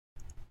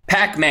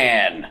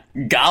Pac-Man,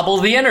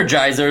 gobble the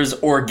Energizers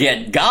or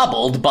get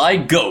gobbled by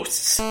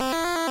ghosts. And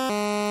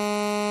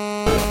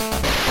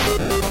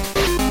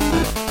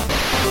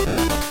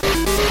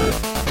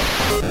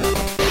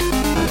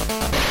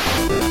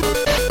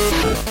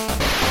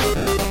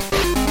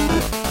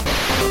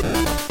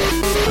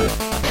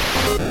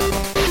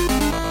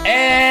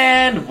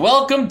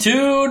welcome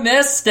to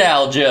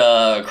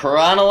Nostalgia,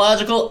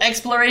 chronological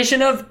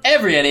exploration of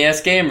every NES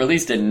game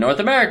released in North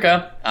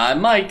America. I'm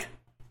Mike.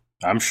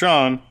 I'm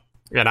Sean.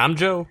 And I'm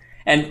Joe.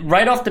 And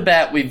right off the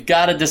bat, we've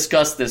got to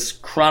discuss this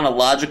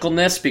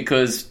chronologicalness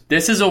because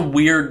this is a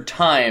weird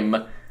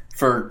time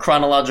for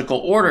chronological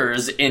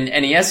orders in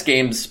NES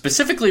games,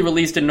 specifically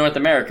released in North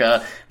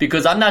America,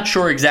 because I'm not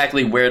sure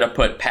exactly where to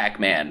put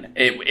Pac-Man.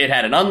 It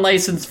had an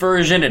unlicensed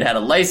version, it had a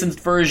licensed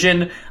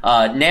version,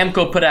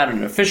 Namco put out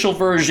an official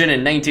version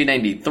in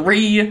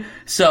 1993,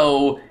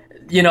 so,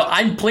 you know,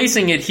 I'm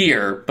placing it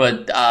here,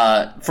 but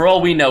for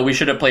all we know, we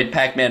should have played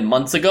Pac-Man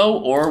months ago,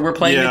 or we're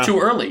playing it too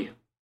early.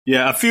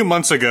 Yeah, a few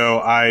months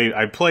ago,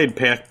 I played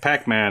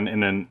Pac-Man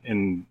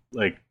in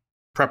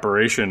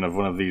preparation of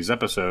one of these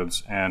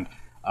episodes, and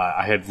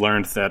I had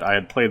learned that I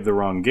had played the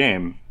wrong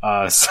game.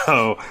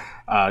 So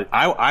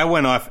I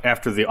went off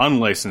after the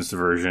unlicensed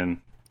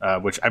version,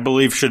 which I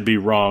believe should be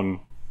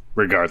wrong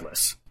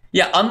regardless.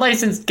 Yeah,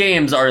 unlicensed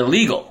games are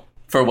illegal,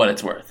 for what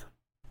it's worth.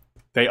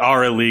 They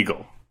are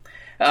illegal.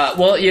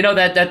 Well, you know,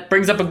 that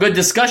brings up a good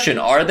discussion.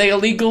 Are they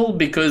illegal?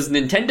 Because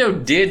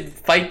Nintendo did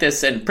fight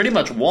this and pretty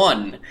much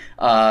won.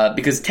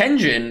 Because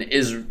Tengen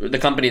is the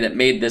company that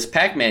made this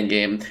Pac-Man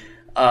game.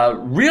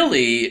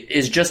 Really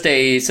is just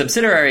a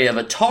subsidiary of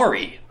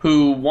Atari,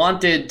 who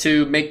wanted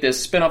to make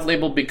this spin-off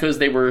label because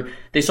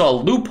they saw a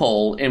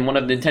loophole in one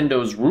of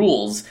Nintendo's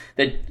rules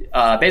that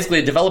basically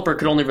a developer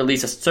could only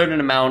release a certain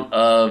amount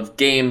of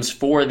games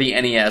for the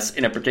NES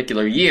in a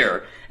particular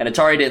year. And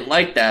Atari didn't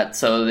like that,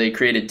 so they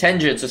created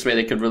Tengen so this way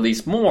they could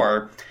release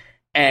more.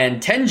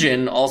 And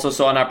Tengen also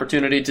saw an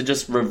opportunity to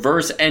just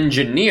reverse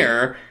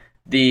engineer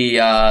the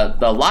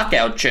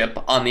lockout chip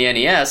on the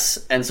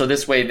NES, and so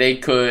this way they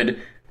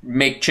could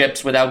make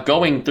chips without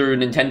going through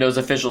Nintendo's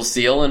official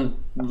seal and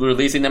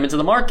releasing them into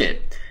the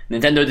market.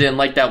 Nintendo didn't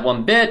like that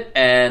one bit,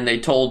 and they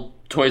told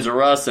Toys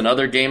R Us and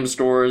other game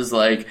stores,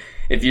 like,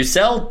 if you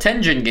sell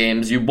Tengen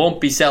games, you won't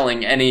be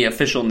selling any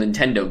official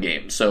Nintendo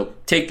games, so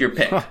take your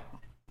pick. Huh.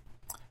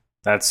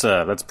 That's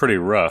pretty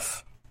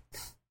rough.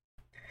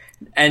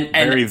 And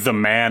very the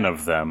man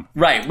of them.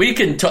 Right, we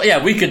could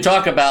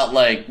talk about,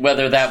 like,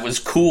 whether that was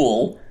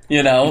cool,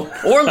 you know,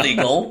 or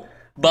legal.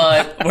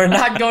 But we're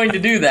not going to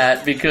do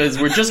that because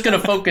we're just going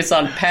to focus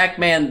on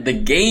Pac-Man the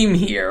game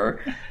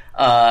here.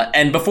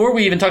 And before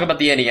we even talk about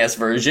the NES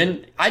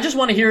version, I just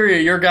want to hear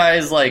your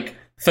guys' like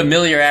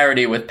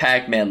familiarity with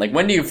Pac-Man. Like,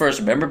 when do you first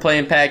remember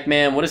playing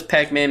Pac-Man? What does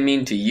Pac-Man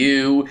mean to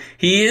you?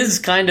 He is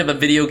kind of a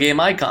video game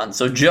icon.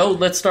 So, Joe,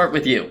 let's start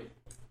with you.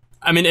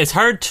 I mean, it's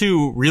hard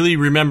to really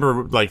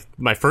remember, like,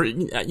 my first...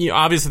 You know,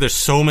 obviously, there's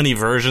so many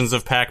versions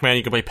of Pac-Man.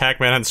 You can play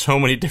Pac-Man on so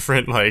many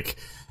different, like,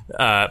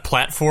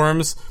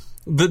 platforms.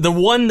 The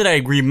one that I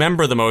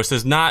remember the most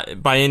is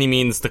not by any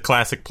means the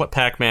classic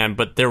Pac-Man,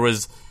 but it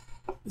was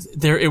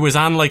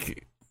on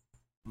like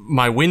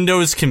my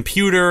Windows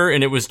computer,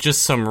 and it was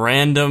just some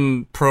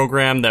random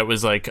program that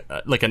was like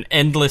an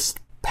endless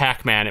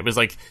Pac-Man. It was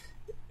like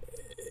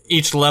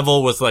each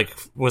level was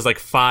like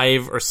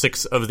 5 or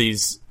 6 of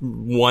these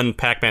one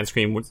Pac-Man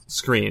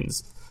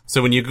screens.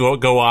 So when you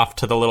go off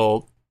to the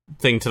little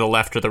thing to the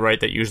left or the right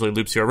that usually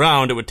loops you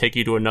around, it would take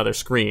you to another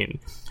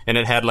screen. And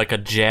it had like a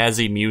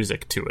jazzy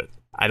music to it.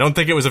 I don't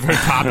think it was a very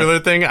popular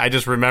thing. I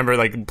just remember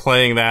like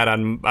playing that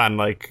on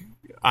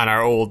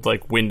our old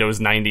like Windows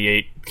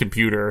 98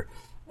 computer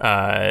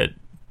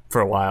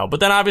for a while. But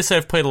then obviously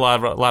I've played a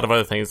lot of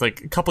other things.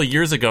 Like a couple of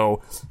years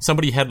ago,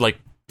 somebody had like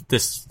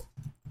this.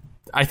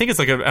 I think it's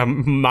like a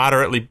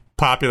moderately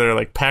popular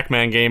like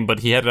Pac-Man game, but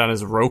he had it on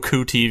his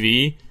Roku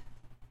TV,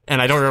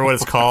 and I don't remember what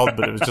it's called,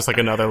 but it was just like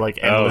another like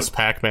endless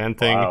Pac-Man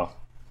thing. Wow.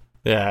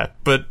 Yeah,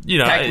 but, you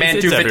know,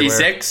 Pac-Man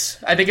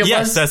 256, I think it was?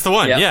 Yes, that's the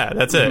one. Yep. Yeah,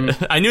 that's it.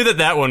 I knew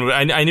that one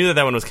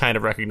was kind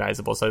of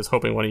recognizable, so I was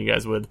hoping one of you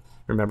guys would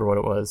remember what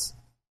it was.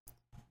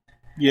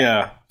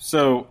 Yeah,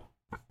 so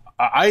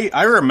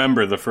I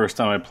remember the first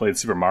time I played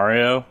Super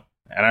Mario,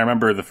 and I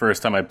remember the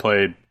first time I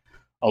played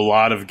a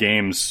lot of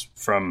games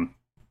from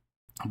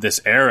this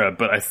era,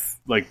 but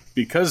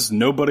because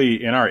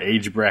nobody in our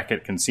age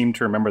bracket can seem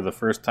to remember the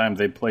first time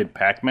they played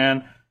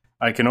Pac-Man,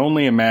 I can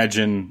only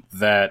imagine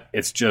that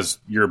it's just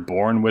you're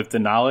born with the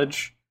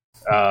knowledge.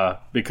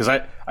 Because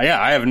I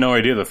have no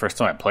idea the first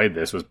time I played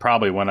this was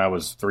probably when I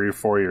was 3 or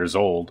 4 years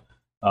old.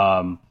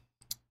 No,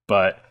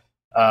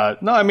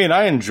 I mean,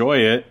 I enjoy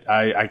it.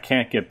 I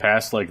can't get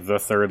past like the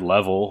third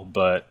level,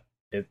 but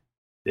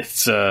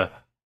it's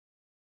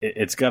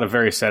got a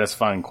very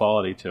satisfying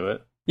quality to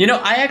it. You know,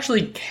 I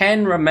actually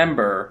can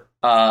remember.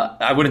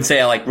 I wouldn't say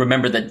I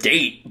remember the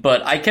date,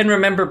 but I can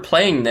remember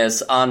playing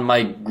this on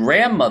my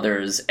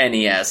grandmother's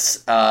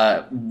NES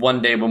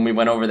one day when we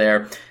went over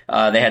there.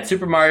 They had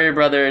Super Mario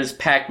Brothers,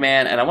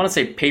 Pac-Man, and I want to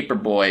say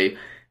Paperboy.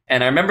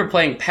 and I remember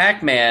playing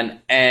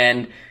Pac-Man,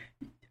 and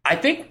I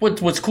think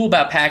what's cool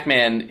about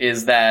Pac-Man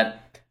is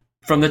that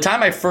from the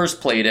time I first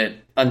played it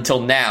until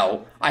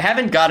now, I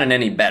haven't gotten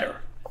any better.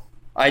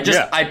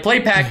 I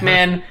play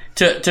Pac-Man.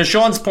 To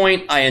Sean's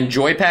point, I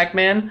enjoy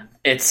Pac-Man.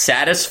 It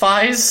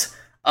satisfies,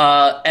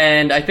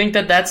 and I think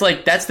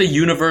that's the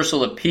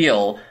universal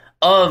appeal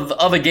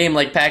of a game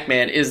like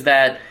Pac-Man, is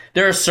that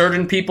there are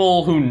certain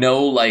people who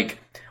know, like,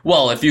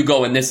 well, if you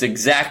go in this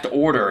exact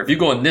order, if you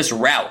go in this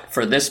route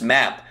for this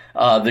map,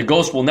 the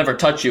ghost will never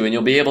touch you, and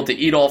you'll be able to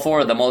eat all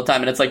four of them all the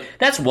time. And it's like,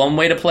 that's one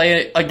way to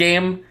play a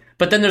game.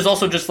 But then there's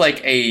also just like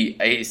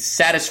a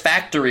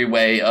satisfactory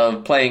way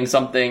of playing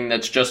something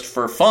that's just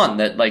for fun,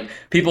 that like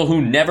people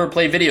who never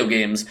play video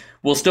games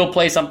will still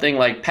play something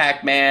like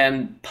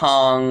Pac-Man,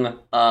 Pong.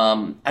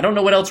 I don't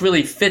know what else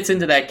really fits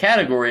into that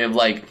category of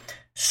like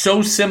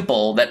so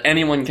simple that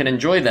anyone can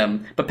enjoy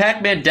them. But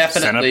Pac-Man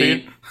definitely...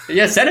 Centipede?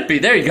 Yeah,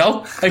 Centipede, there you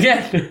go.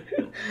 Again,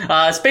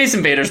 Space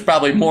Invader's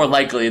probably more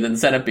likely than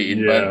Centipede.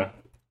 Yeah. But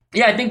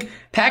yeah, I think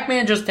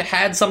Pac-Man just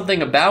had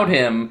something about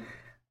him,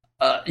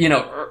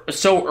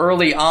 so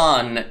early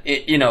on,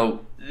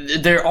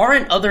 there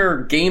aren't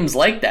other games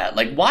like that.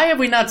 Like, why have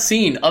we not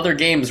seen other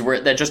games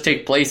that just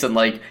take place in,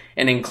 like,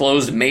 an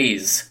enclosed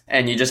maze,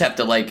 and you just have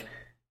to, like,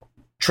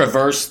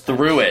 traverse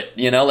through it,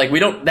 Like,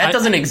 that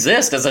doesn't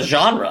exist as a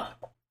genre.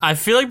 I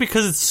feel like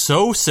because it's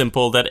so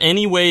simple that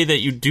any way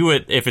that you do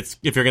it, if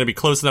you're going to be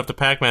close enough to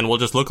Pac-Man, will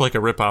just look like a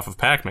ripoff of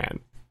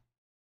Pac-Man.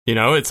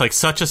 It's like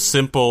such a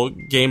simple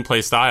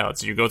gameplay style.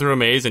 It's you go through a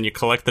maze and you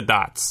collect the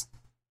dots.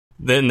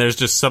 Then there's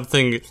just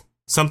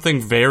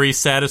something very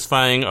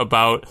satisfying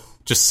about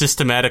just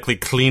systematically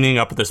cleaning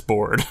up this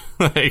board.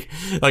 like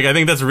I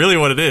think that's really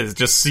what it is.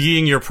 Just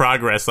seeing your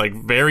progress like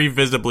very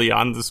visibly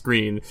on the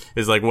screen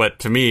is like what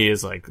to me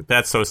is like,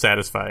 that's so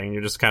satisfying.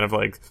 You're just kind of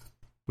like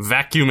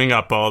vacuuming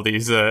up all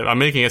these I'm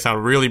making it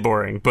sound really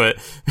boring, but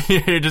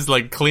you're just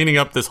like cleaning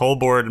up this whole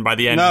board, and by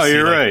the end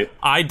you're right.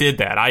 I did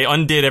that. I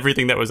undid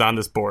everything that was on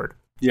this board.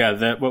 Yeah,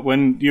 that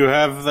when you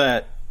have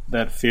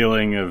that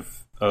feeling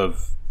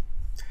of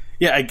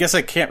yeah, I guess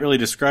I can't really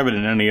describe it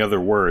in any other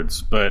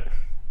words, but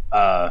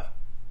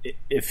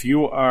if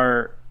you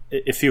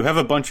have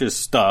a bunch of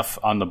stuff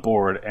on the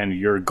board and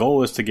your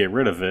goal is to get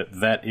rid of it,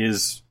 that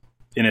is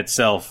in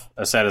itself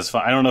a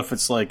satisfying. I don't know if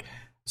it's like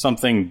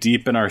something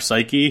deep in our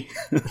psyche,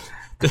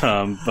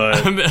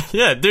 but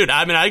yeah, dude.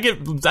 I mean, I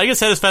get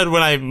satisfied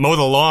when I mow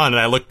the lawn and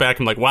I look back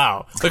and I'm like,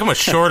 wow, look how much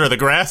shorter the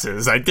grass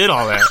is. I did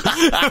all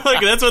that.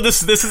 Like that's what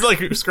this is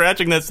like,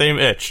 scratching that same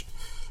itch.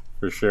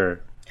 For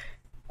sure.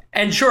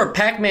 And sure,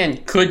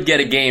 Pac-Man could get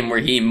a game where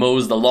he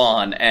mows the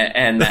lawn,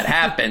 and that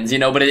happens,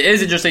 but it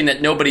is interesting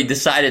that nobody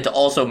decided to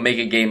also make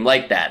a game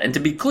like that. And to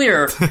be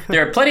clear,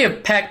 there are plenty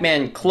of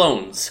Pac-Man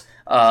clones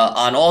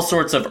on all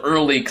sorts of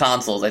early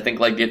consoles. I think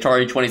like the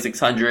Atari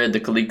 2600,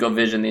 the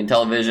ColecoVision, the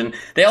Intellivision,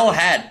 they all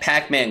had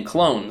Pac-Man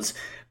clones,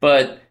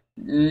 but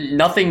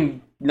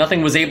nothing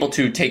was able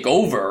to take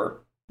over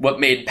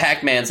what made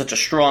Pac-Man such a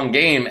strong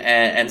game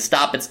and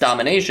stop its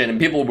domination. And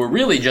people were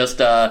really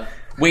just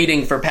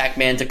waiting for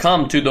Pac-Man to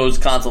come to those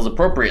consoles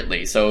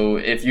appropriately. So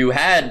if you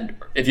had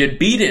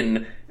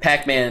beaten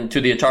Pac-Man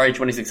to the Atari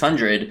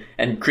 2600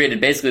 and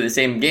created basically the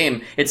same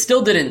game, it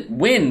still didn't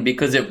win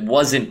because it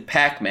wasn't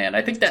Pac-Man.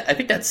 I think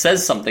that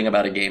says something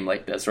about a game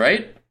like this,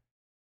 right?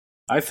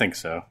 I think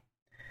so.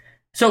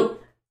 So,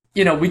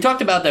 we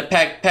talked about that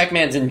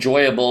Pac-Man's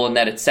enjoyable and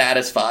that it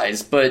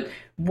satisfies, but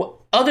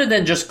other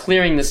than just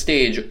clearing the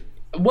stage,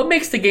 what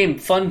makes the game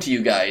fun to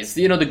you guys?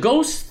 The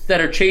ghosts that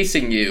are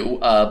chasing you,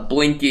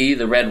 Blinky,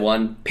 the red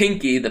one,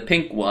 Pinky, the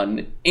pink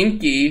one,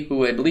 Inky,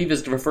 who I believe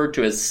is referred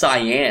to as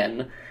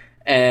Cyan,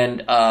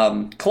 and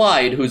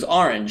Clyde, who's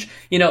orange.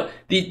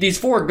 These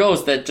four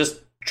ghosts that just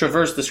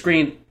traverse the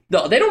screen,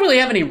 they don't really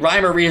have any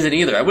rhyme or reason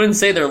either. I wouldn't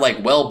say they're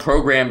like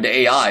well-programmed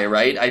AI,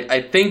 right?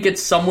 I think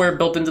it's somewhere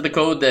built into the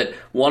code that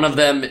one of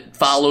them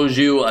follows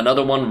you,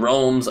 another one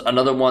roams,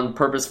 another one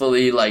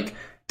purposefully like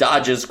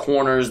dodges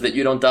corners that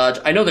you don't dodge.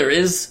 I know there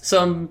is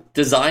some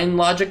design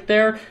logic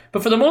there,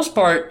 but for the most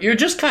part, you're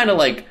just kind of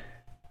like,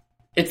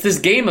 it's this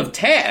game of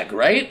tag,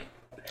 right?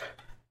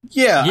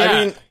 Yeah,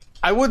 I mean,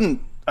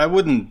 I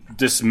wouldn't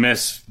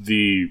dismiss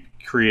the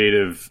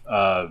creative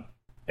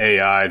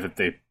AI that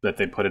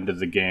they put into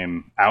the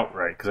game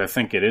outright, because I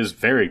think it is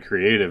very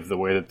creative the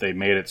way that they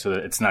made it so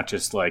that it's not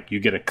just like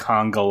you get a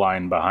conga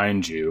line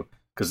behind you,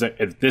 because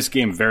this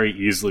game very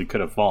easily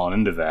could have fallen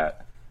into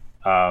that.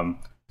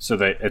 So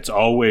that it's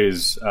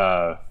always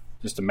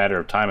just a matter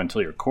of time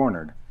until you're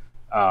cornered.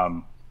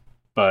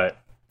 But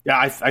yeah,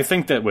 I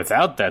think that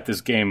without that, this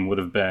game would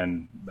have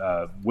been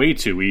way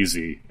too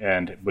easy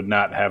and would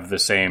not have the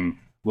same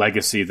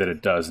legacy that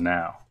it does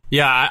now.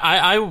 Yeah,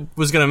 I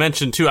was going to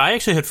mention too. I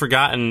actually had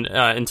forgotten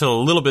until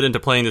a little bit into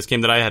playing this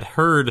game that I had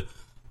heard,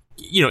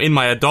 in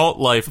my adult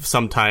life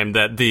sometime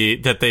that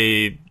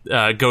the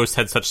Ghost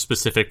had such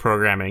specific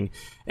programming.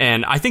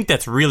 And I think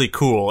that's really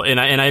cool, and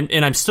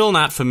I'm still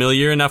not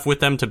familiar enough with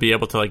them to be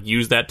able to like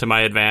use that to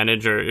my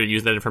advantage or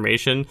use that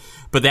information.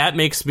 But that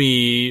makes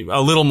me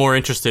a little more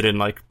interested in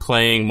like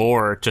playing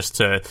more, just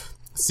to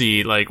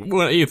see, like,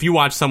 if you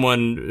watch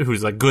someone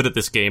who's like good at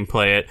this game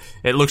play it,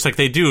 it looks like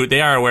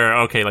they are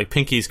aware, okay, like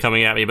Pinky's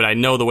coming at me, but I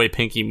know the way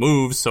Pinky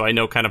moves, so I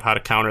know kind of how to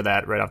counter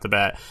that right off the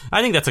bat.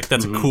 I think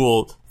that's a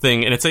cool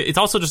thing, and it's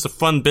also just a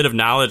fun bit of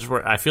knowledge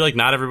where I feel like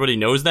not everybody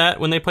knows that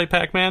when they play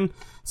Pac-Man,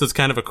 so it's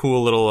kind of a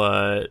cool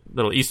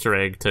little Easter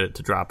egg to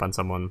drop on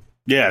someone.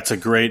 Yeah, it's a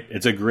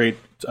great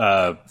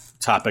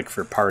topic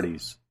for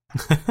parties.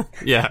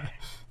 Yeah.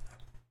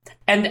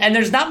 And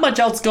there's not much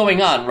else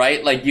going on,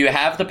 right? Like, you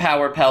have the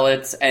power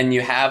pellets and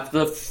you have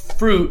the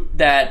fruit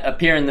that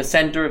appear in the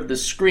center of the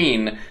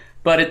screen,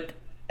 but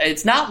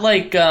it's not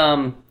like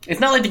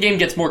the game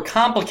gets more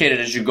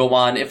complicated as you go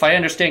on. If I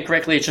understand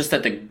correctly, it's just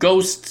that the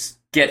ghosts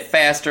get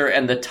faster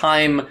and the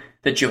time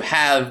that you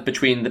have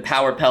between the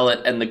power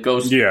pellet and the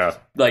ghost,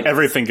 like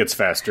everything gets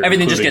faster.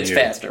 Everything just gets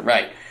faster,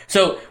 right?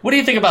 So, what do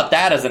you think about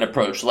that as an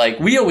approach? Like,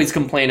 we always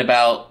complain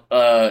about,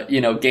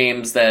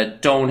 games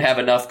that don't have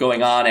enough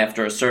going on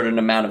after a certain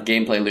amount of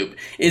gameplay loop.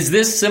 Is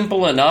this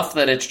simple enough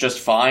that it's just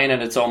fine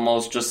and it's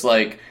almost just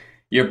like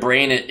your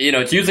brain,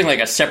 it's using like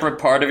a separate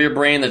part of your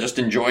brain that just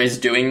enjoys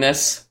doing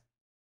this?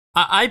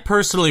 I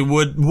personally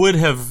would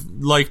have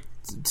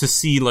liked to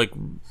see like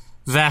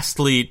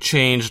vastly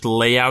changed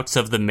layouts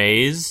of the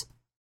maze.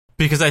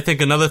 Because I think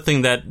another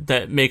thing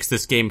that makes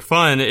this game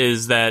fun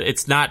is that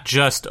it's not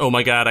just, oh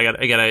my god, I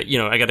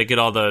gotta get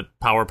all the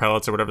power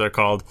pellets or whatever they're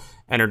called,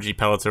 energy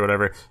pellets or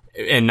whatever,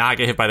 and not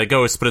get hit by the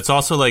ghosts. But it's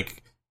also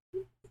like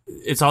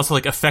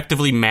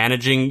effectively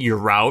managing your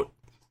route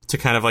to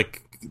kind of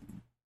like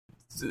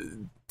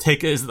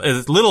take as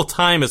little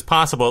time as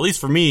possible, at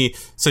least for me.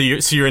 So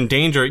you're in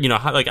danger.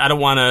 Like, I don't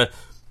want to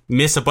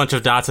miss a bunch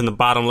of dots in the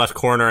bottom left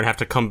corner and have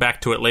to come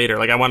back to it later.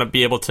 Like, I want to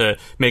be able to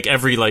make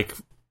every like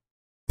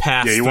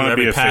pass through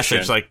every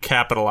passage like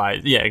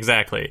capitalized. Yeah,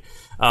 exactly.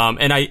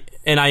 And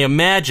I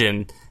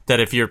imagine that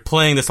if you're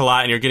playing this a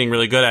lot and you're getting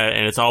really good at it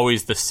and it's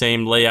always the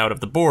same layout of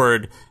the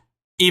board,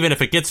 even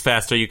if it gets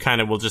faster, you kind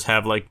of will just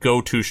have like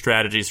go-to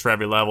strategies for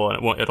every level,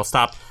 and it'll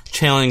stop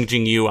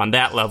challenging you on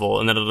that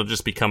level, and then it'll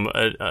just become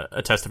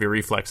a test of your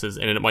reflexes,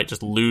 and it might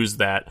just lose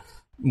that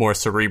more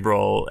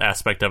cerebral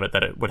aspect of it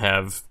that it would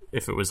have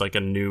if it was like a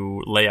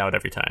new layout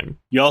every time.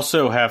 You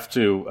also have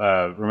to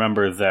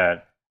remember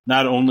that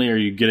not only are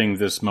you getting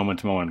this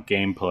moment-to-moment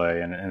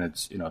gameplay, and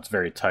it's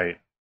very tight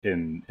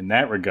in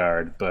that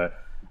regard, but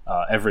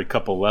every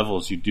couple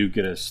levels you do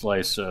get a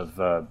slice of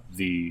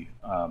the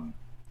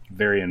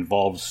very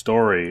involved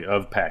story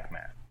of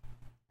Pac-Man.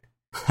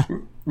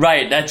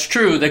 Right, that's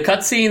true. The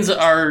cutscenes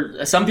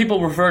are, some people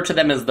refer to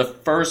them as the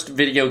first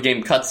video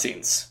game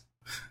cutscenes.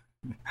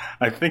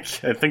 I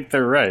think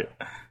they're right.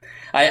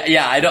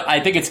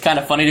 I think it's kind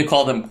of funny to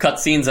call them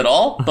cutscenes at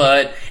all,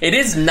 but it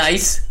is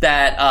nice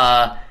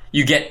that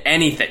you get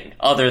anything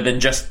other than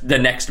just the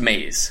next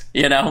maze,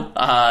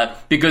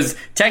 because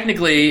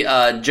technically,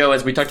 Joe,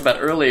 as we talked about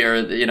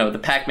earlier, the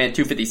Pac-Man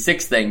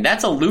 256 thing,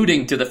 that's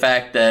alluding to the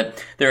fact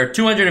that there are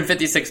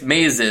 256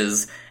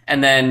 mazes,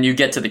 and then you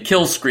get to the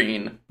kill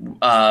screen,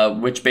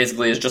 which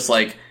basically is just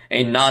like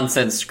a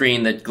nonsense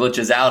screen that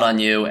glitches out on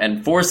you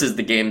and forces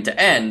the game to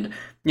end.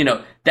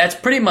 That's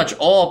pretty much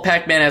all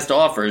Pac-Man has to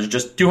offer is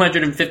just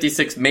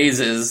 256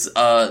 mazes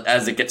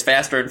as it gets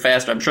faster and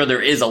faster. I'm sure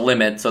there is a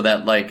limit so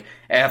that, like,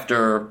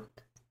 after,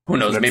 who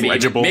knows, maybe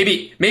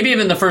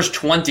even the first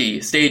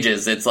 20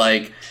 stages, it's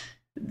like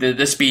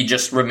the speed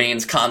just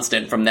remains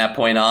constant from that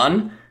point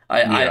on.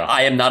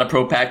 I am not a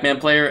pro Pac-Man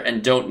player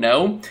and don't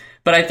know,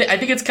 but I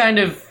think it's kind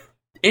of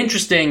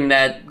interesting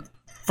that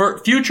for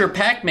future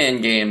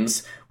Pac-Man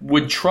games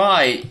would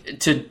try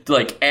to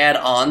like add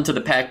on to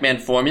the Pac-Man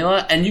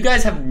formula, and you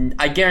guys have,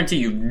 I guarantee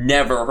you've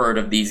never heard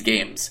of these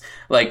games.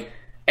 Like,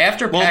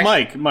 after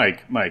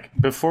Mike,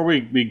 before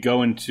we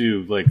go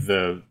into like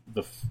the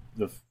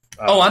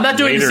I'm not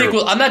doing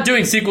sequel. I'm not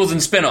doing sequels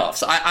and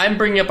spin-offs. I'm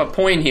bringing up a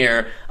point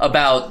here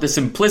about the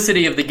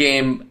simplicity of the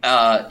game,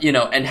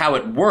 and how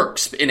it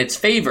works in its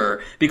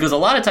favor, because a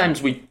lot of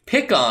times we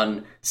pick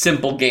on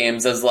simple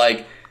games as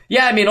like,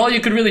 yeah, I mean, all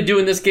you could really do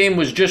in this game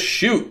was just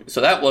shoot,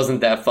 so that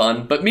wasn't that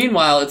fun. But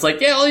meanwhile, it's like,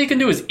 yeah, all you can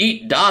do is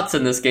eat dots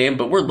in this game,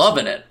 but we're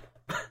loving it.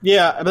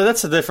 Yeah, but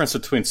that's the difference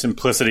between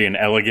simplicity and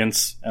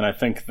elegance, and I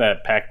think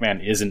that Pac-Man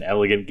is an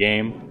elegant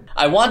game.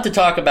 I want to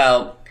talk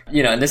about,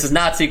 and this is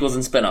not sequels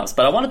and spin-offs,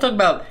 but I want to talk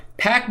about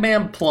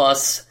Pac-Man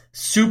Plus,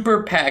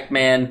 Super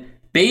Pac-Man,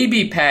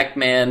 Baby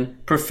Pac-Man,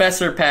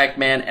 Professor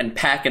Pac-Man, and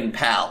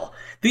Pac-and-Pal.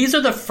 These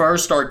are the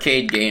first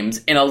arcade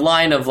games in a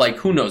line of, like,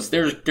 who knows,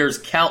 there's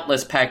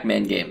countless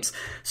Pac-Man games.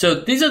 So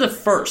these are the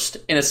first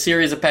in a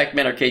series of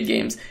Pac-Man arcade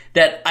games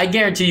that I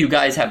guarantee you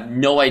guys have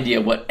no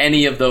idea what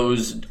any of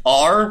those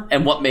are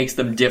and what makes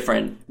them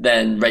different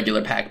than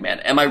regular Pac-Man.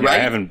 Am I right?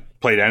 I haven't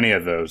played any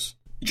of those.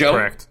 Joe?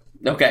 Correct.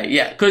 Okay,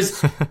 yeah,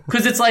 because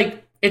it's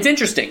like, it's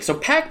interesting. So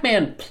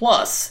Pac-Man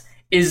Plus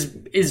is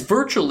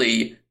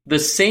virtually the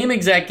same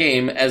exact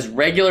game as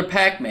regular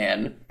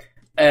Pac-Man,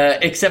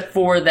 except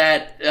for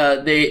that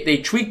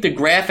they tweaked the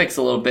graphics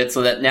a little bit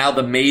so that now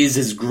the maze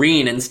is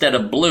green instead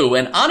of blue.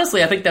 And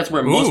honestly, I think that's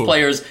where most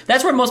players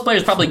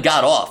probably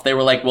got off. They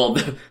were like, well,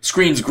 the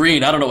screen's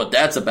green. I don't know what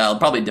that's about.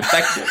 Probably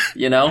defective,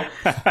 you know?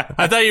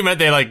 I thought you meant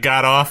they like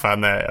got off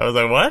on that. I was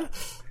like, what?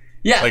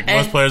 Yeah. Like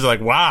most players are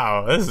like,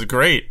 wow, this is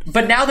great.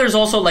 But now there's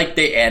also like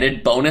they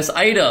added bonus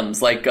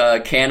items like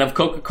a can of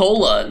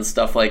Coca-Cola and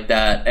stuff like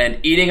that. And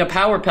eating a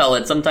power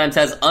pellet sometimes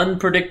has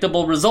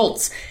unpredictable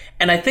results.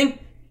 And I think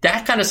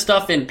that kind of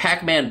stuff in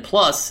Pac-Man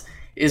Plus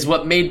is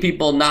what made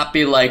people not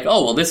be like,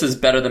 oh, well, this is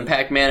better than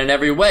Pac-Man in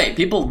every way.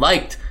 People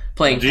liked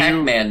playing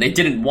Pac-Man. They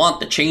didn't want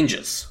the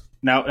changes.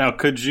 Now,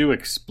 could you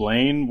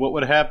explain what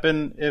would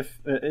happen if,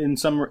 in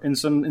some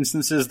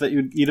instances, that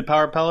you'd eat a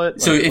power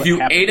pellet? So if you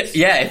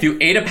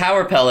ate a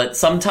power pellet,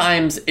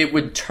 sometimes it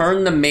would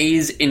turn the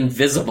maze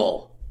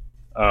invisible.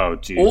 Oh,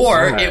 geez.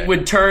 Or it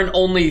would turn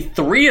only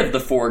 3 of the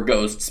 4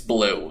 ghosts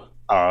blue.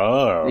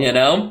 Oh. You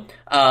know?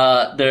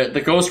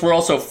 The ghosts were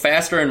also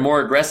faster and more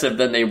aggressive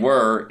than they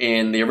were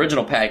in the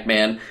original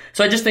Pac-Man.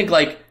 So I just think,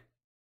 like,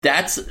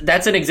 that's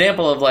an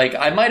example of, like,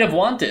 I might have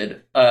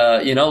wanted,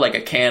 like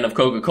a can of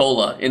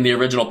Coca-Cola in the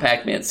original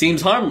Pac-Man.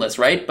 Seems harmless,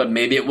 right? But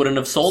maybe it wouldn't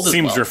have sold as well.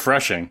 Seems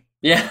refreshing.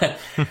 Yeah.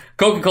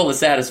 Coca-Cola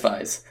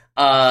satisfies.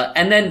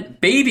 And then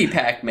Baby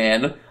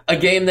Pac-Man, a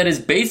game that is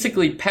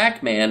basically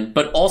Pac-Man,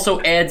 but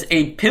also adds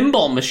a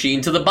pinball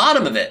machine to the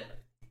bottom of it.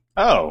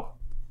 Oh.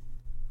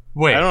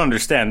 Wait. I don't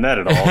understand that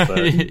at all.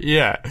 But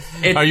yeah.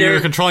 Are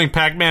you controlling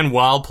Pac-Man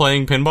while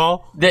playing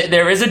pinball?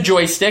 There is a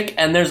joystick,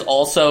 and there's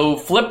also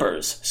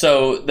flippers.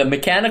 So the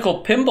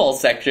mechanical pinball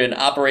section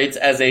operates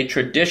as a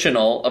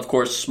traditional, of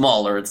course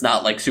smaller, it's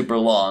not like super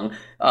long,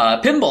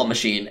 pinball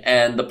machine.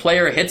 And the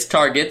player hits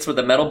targets with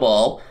a metal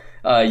ball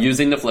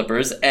using the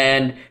flippers.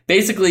 And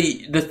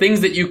basically, the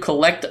things that you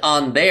collect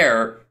on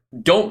there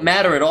don't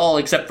matter at all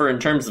except for in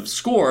terms of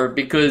score,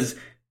 because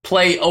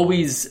play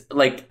always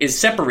is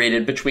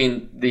separated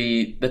between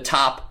the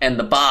top and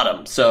the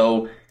bottom.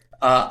 So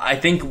I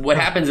think what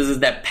happens is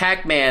that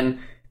Pac-Man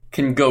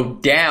can go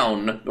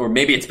down, or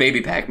maybe it's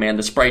Baby Pac-Man,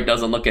 the sprite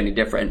doesn't look any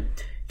different,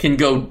 can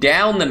go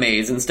down the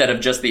maze instead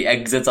of just the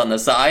exits on the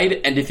side.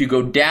 And if you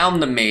go down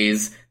the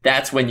maze,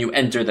 that's when you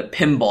enter the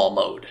pinball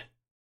mode.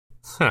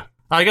 Huh.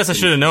 I guess I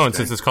should have known,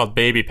 since it's called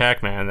Baby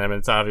Pac-Man. I mean,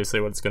 it's obviously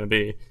what it's going to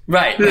be.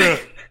 Right. Yeah.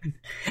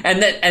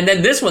 And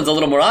then this one's a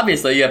little more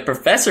obvious, though. You have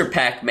Professor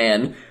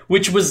Pac-Man,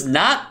 which was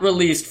not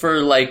released for,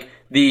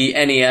 the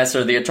NES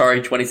or the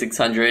Atari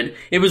 2600.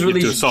 It was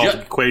released to solve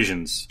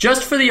equations.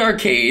 Just for the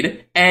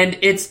arcade, and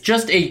it's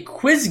just a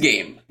quiz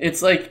game.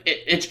 It's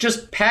it's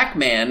just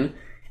Pac-Man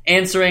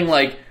answering,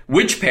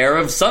 which pair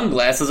of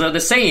sunglasses are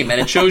the same,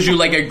 and it shows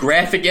you, a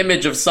graphic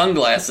image of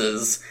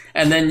sunglasses,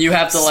 and then you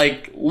have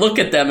to, look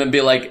at them and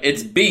be like,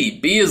 it's B.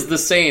 B is the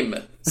same.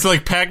 So,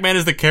 Pac-Man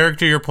is the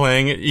character you're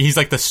playing. He's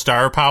the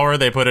star power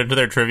they put into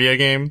their trivia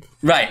game?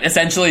 Right.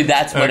 Essentially,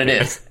 that's what it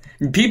is.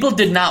 People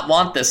did not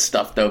want this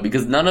stuff, though,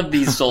 because none of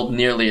these sold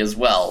nearly as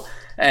well.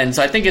 And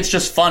so I think it's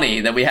just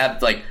funny that we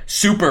have,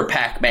 Super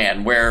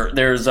Pac-Man, where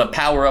there's a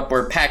power-up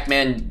where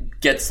Pac-Man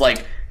gets,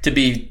 to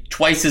be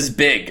twice as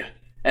big.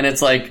 And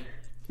it's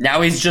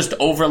now he's just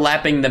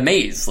overlapping the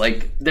maze.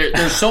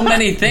 There's so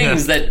many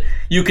things that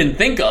you can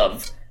think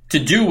of to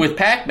do with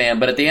Pac-Man,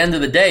 but at the end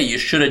of the day, you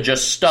should have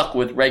just stuck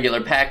with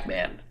regular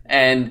Pac-Man.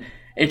 And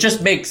it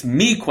just makes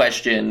me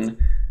question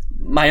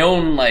my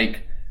own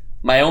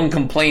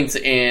complaints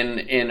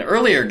in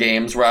earlier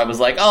games where I was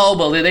like, oh,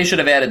 well, they should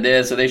have added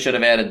this or they should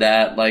have added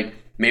that.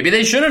 Maybe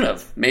they shouldn't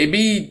have.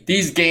 Maybe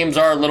these games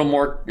are a little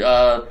more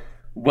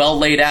well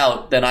laid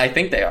out than I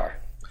think they are.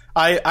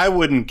 I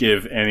wouldn't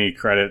give any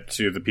credit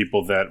to the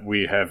people that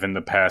we have in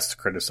the past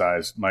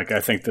criticized, Mike.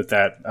 I think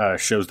that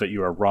shows that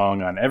you are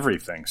wrong on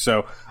everything.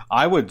 So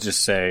I would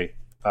just say,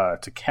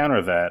 to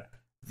counter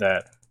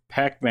that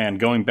Pac-Man,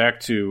 going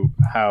back to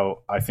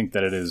how I think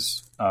that it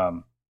is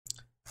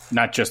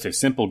not just a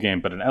simple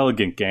game, but an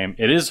elegant game,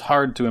 it is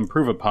hard to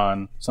improve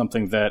upon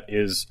something that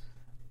is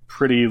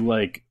pretty,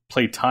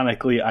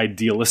 platonically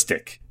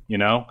idealistic, you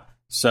know?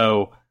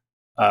 So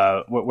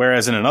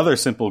whereas in another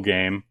simple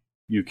game,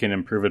 you can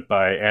improve it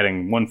by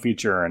adding one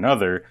feature or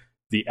another,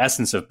 the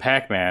essence of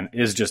Pac-Man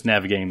is just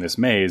navigating this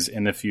maze,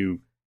 and if you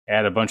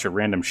add a bunch of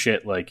random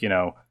shit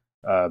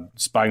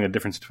spotting the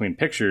difference between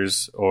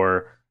pictures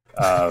or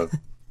adding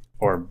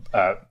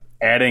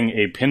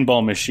a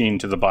pinball machine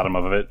to the bottom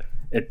of it,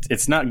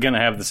 it's not going to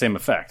have the same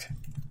effect.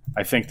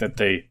 I think that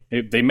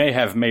they may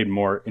have made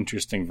more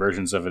interesting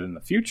versions of it in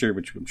the future,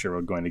 which I'm sure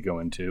we're going to go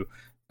into,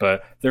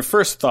 but their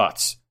first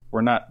thoughts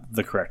were not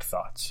the correct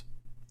thoughts.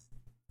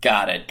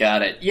 Got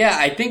it. Yeah,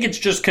 I think it's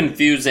just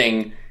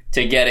confusing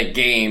to get a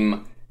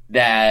game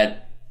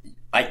that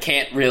I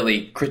can't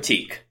really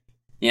critique,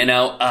 and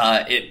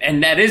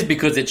that is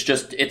because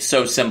it's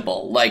so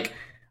simple.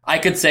 I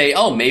could say,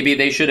 oh, maybe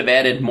they should have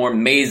added more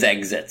maze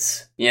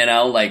exits,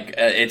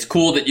 it's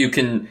cool that you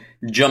can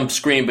jump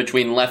screen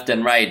between left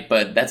and right,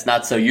 but that's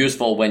not so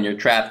useful when you're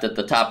trapped at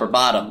the top or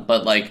bottom.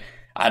 But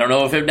I don't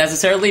know if it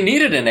necessarily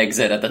needed an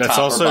exit at the That's top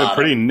or also bottom. a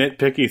pretty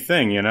nitpicky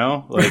thing, you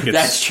know? Like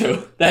That's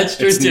true. That's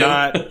true, too.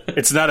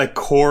 It's not a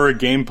core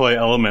gameplay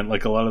element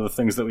like a lot of the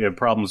things that we have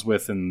problems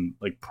with in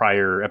like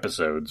prior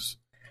episodes.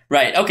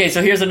 Right. Okay,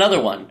 so here's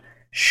another one.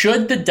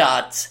 Should the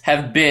dots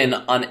have been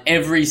on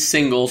every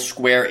single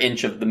square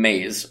inch of the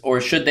maze, or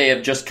should they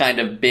have just kind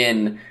of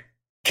been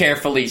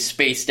carefully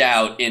spaced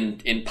out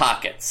in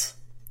pockets?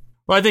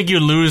 Well, I think you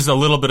lose a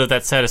little bit of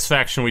that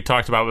satisfaction we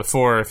talked about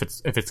before if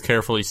it's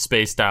carefully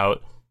spaced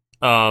out.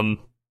 I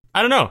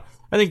don't know.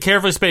 I think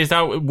carefully spaced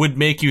out would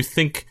make you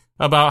think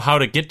about how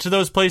to get to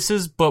those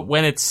places, but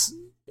when it's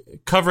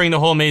covering the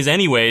whole maze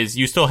anyways,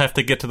 you still have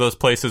to get to those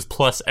places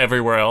plus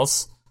everywhere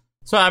else.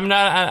 So I don't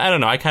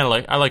know.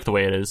 I like the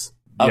way it is.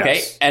 Okay,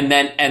 Yes. and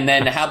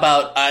then how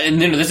about?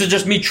 This is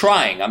just me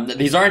trying.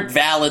 These aren't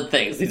valid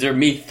things. These are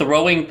me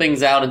throwing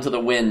things out into the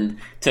wind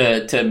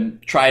to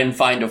try and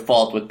find a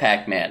fault with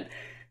Pac-Man.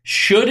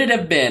 Should it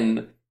have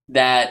been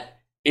that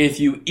if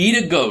you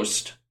eat a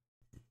ghost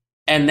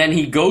and then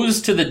he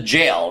goes to the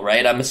jail,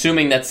 right? I'm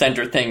assuming that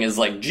center thing is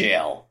like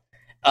jail.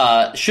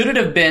 Should it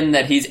have been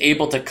that he's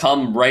able to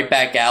come right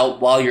back out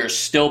while you're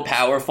still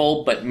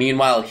powerful, but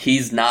meanwhile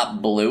he's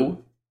not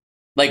blue?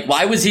 Like,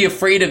 why was he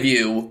afraid of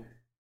you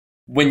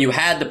when you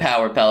had the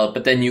power pellet,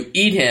 but then you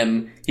eat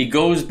him, he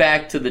goes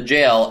back to the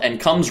jail and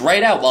comes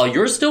right out while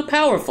you're still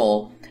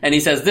powerful, and he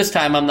says, this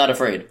time I'm not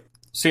afraid.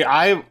 See,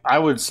 I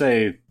would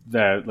say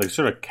that, like,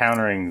 sort of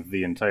countering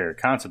the entire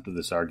concept of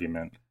this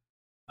argument,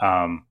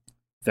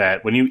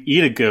 that when you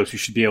eat a ghost, you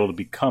should be able to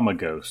become a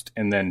ghost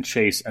and then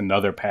chase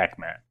another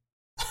Pac-Man.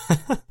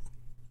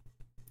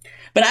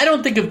 But I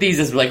don't think of these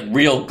as, like,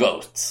 real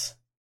ghosts.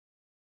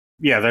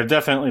 Yeah, they're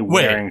definitely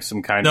wearing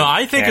some kind of No,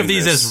 I think of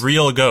these canvas. as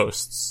real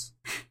ghosts.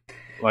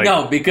 Like,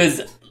 No,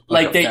 because,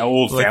 like they...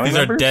 old Like family these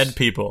members? are dead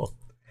people.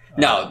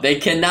 No, they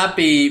cannot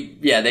be...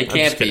 Yeah, they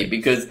can't just be, kidding.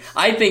 because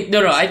I think...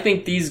 No, I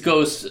think these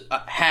ghosts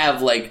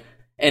have, like,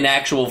 an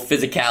actual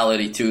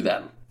physicality to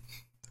them.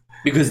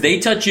 Because they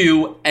touch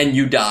you, and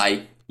you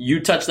die. You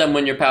touch them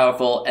when you're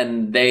powerful,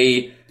 and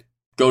they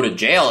go to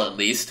jail, at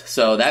least.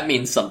 So that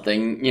means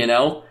something, you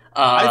know?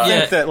 I Yeah.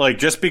 think that, like,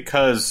 just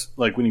because,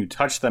 like, when you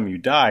touch them, you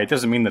die, it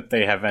doesn't mean that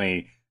they have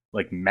any,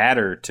 like,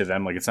 matter to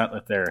them. Like, it's not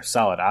that they're a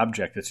solid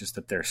object. It's just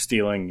that they're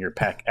stealing your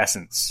pack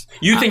essence.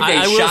 You think they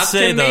I will shocked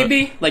say, him, though-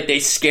 maybe? Like, they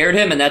scared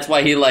him, and that's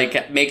why he,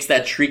 like, makes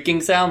that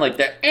shrieking sound? Like,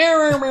 they're...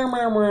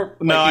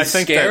 No, I he's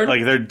think scared?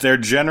 that, like, they're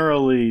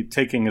generally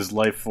taking his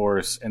life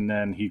force, and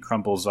then he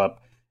crumples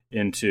up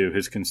into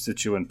his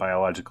constituent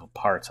biological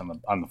parts on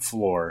the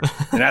floor,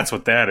 and that's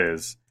what that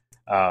is.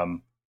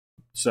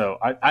 So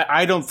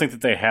I don't think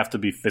that they have to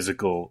be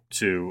physical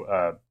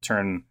to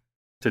turn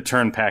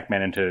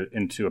Pac-Man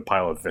into a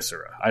pile of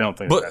viscera. I don't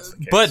think that's the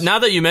case. But now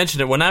that you mention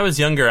it, when I was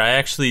younger, I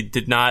actually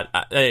did not.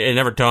 It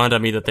never dawned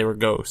on me that they were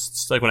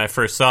ghosts. Like when I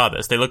first saw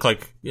this, they look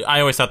like. I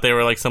always thought they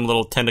were like some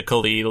little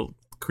tentacle-y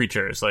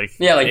creatures, like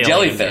Yeah, like aliens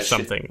jellyfish. or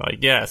something.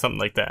 something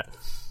like that.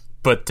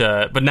 But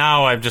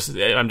now I'm just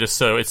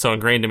so it's so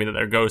ingrained to me that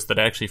they're ghosts that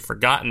I actually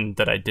forgotten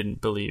that I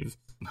didn't believe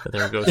that they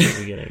were ghosts at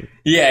the beginning.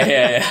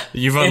 Yeah.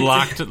 You've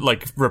unlocked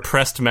like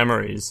repressed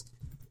memories.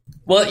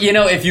 Well, you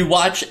know, if you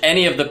watch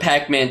any of the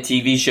Pac-Man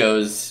TV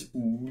shows,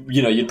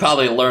 you know, you'd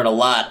probably learn a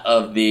lot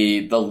of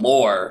the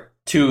lore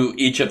to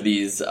each of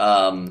these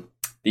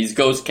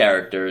ghost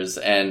characters,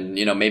 and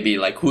you know, maybe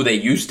like who they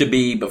used to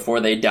be before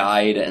they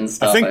died and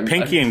stuff. I think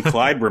Pinky and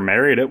Clyde were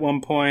married at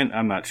one point.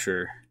 I'm not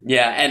sure.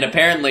 Yeah, and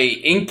apparently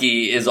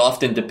Inky is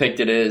often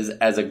depicted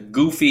as a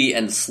goofy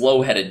and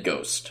slow-headed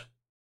ghost.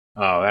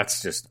 Oh,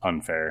 that's just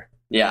unfair.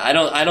 Yeah, I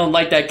don't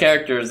like that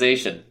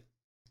characterization.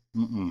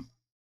 Mm-mm.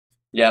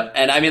 Yeah,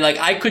 and I mean, like,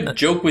 I could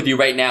joke with you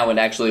right now and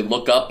actually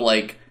look up,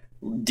 like,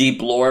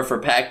 deep lore for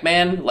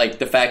Pac-Man, like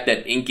the fact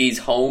that Inky's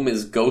home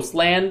is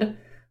Ghostland,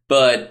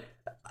 but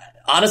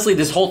honestly,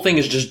 this whole thing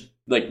is just,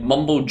 like,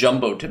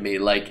 mumbo-jumbo to me.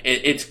 Like,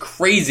 it's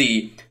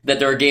crazy that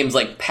there are games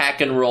like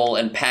Pack-and-Roll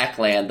and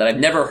Pac-Land that I've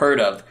never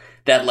heard of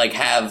that, like,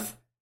 have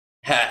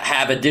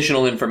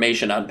additional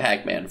information on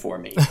Pac-Man for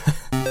me.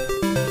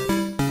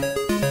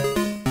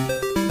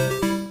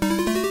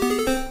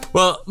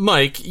 Well,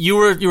 Mike, you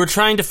were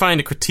trying to find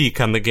a critique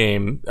on the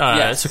game.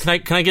 Yes. So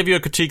can I give you a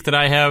critique that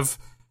I have,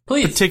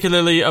 Please.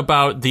 particularly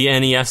about the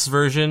NES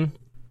version?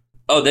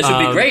 Oh, this would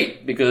be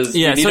great, because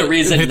you need a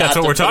reason that's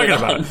not what to we're put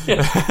talking it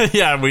on. about.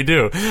 Yeah, we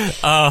do.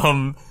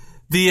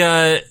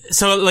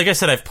 So like I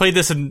said, I've played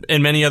this in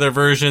many other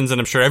versions, and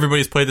I'm sure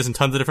everybody's played this in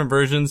tons of different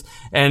versions.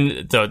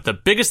 And the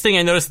biggest thing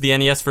I noticed with the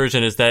NES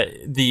version is that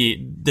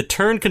the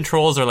turn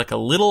controls are like a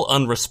little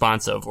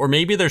unresponsive, or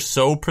maybe they're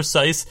so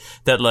precise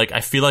that like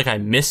I feel like I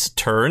miss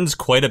turns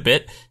quite a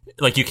bit.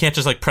 Like you can't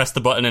just like press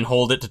the button and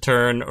hold it to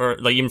turn, or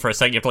like even for a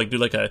second you have to like do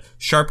like a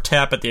sharp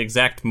tap at the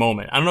exact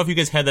moment. I don't know if you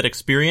guys had that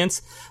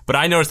experience, but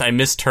I noticed I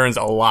missed turns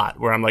a lot,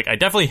 where I'm like, I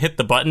definitely hit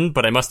the button,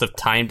 but I must have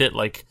timed it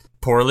like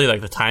poorly. Like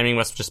the timing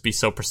must just be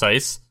so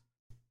precise.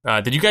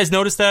 Did you guys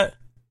notice that?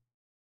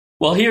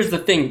 Well, here's the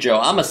thing, Joe.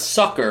 I'm a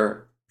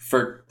sucker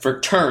for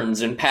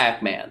turns in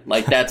Pac-Man.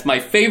 Like, that's my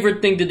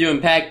favorite thing to do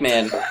in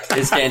Pac-Man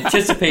is to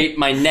anticipate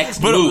my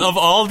next move. Of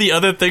all the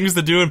other things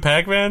to do in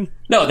Pac-Man?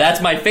 No,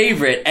 that's my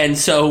favorite. And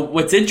so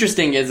what's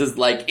interesting is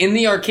like in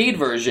the arcade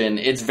version,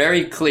 it's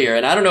very clear.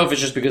 And I don't know if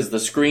it's just because the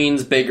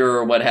screen's bigger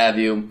or what have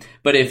you,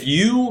 but if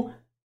you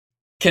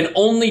can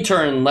only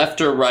turn left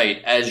or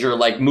right as you're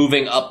like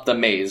moving up the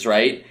maze,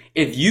 right?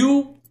 If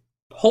you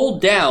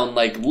hold down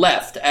like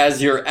left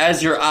as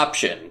your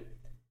option,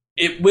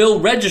 it will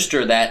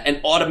register that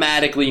and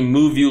automatically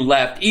move you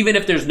left, even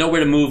if there's nowhere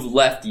to move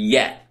left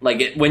yet.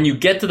 Like, when you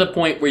get to the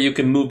point where you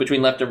can move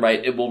between left and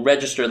right, it will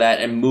register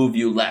that and move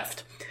you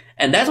left.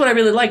 And that's what I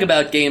really like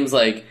about games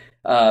like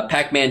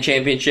Pac-Man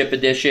Championship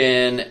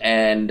Edition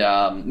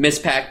and Miss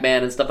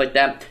Pac-Man and stuff like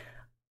that.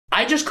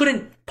 I just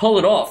couldn't pull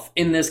it off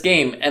in this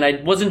game, and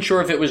I wasn't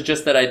sure if it was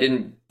just that I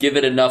didn't give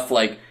it enough,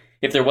 like,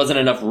 if there wasn't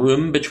enough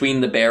room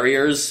between the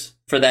barriers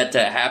for that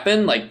to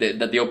happen, like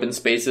that the open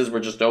spaces were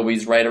just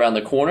always right around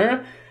the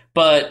corner.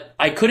 But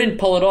I couldn't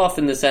pull it off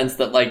in the sense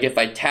that, like, if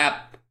I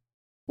tap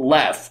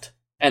left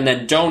and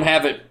then don't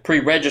have it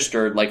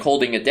pre-registered, like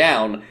holding it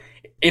down,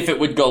 if it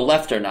would go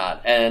left or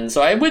not. And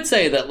so I would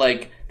say that,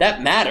 like,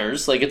 that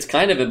matters. Like, it's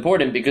kind of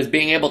important because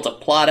being able to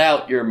plot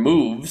out your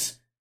moves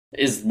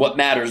is what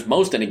matters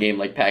most in a game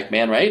like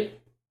Pac-Man, right?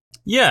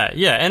 Yeah,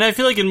 and I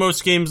feel like in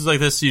most games like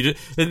this,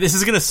 this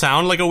is going to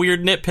sound like a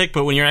weird nitpick,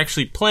 but when you're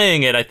actually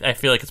playing it, I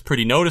feel like it's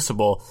pretty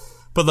noticeable.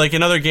 But like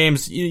in other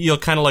games, you'll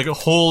kind of like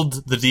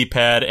hold the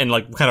D-pad and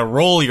like kind of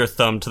roll your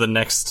thumb to the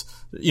next,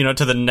 to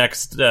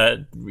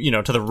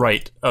the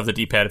right of the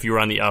D-pad if you were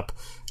on the up.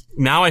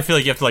 Now I feel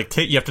like you have to like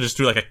you have to just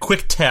do like a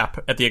quick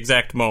tap at the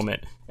exact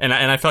moment, and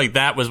I feel like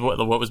that was what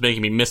was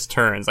making me miss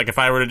turns. Like if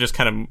I were to just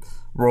kind of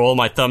roll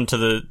my thumb to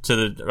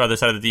the other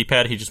side of the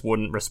D-pad, he just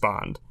wouldn't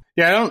respond.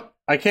 Yeah,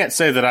 I can't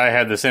say that I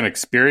had the same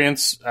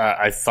experience.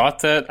 I thought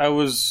that I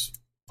was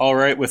all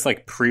right with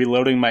like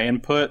preloading my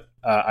input.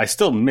 I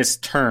still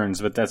missed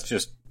turns, but that's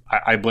just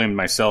I blamed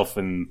myself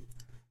in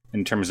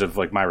terms of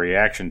like my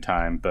reaction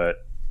time. But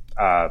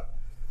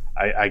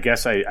I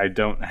guess I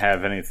don't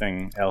have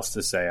anything else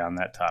to say on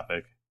that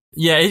topic.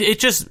 Yeah, it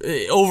just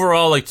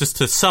overall, like, just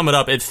to sum it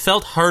up, it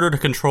felt harder to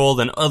control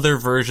than other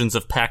versions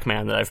of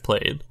Pac-Man that I've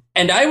played.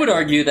 And I would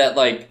argue that,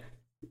 like,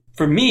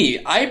 for me,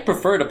 I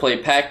prefer to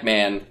play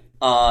Pac-Man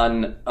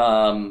on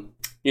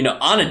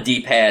a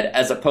D-pad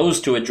as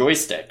opposed to a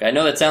joystick. I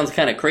know that sounds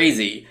kind of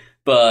crazy,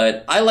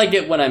 but I like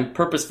it when I'm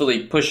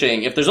purposefully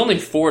pushing. If there's only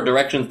 4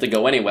 directions to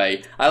go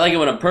anyway, I like it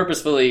when I'm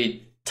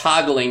purposefully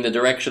toggling the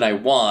direction I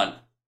want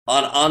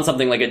on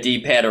something like a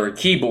D-pad or a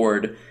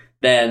keyboard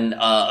than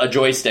a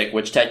joystick,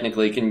 which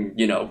technically can,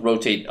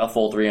 rotate a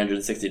full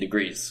 360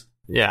 degrees.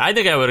 Yeah, I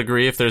think I would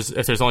agree. If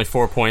there's only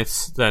 4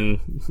 points, then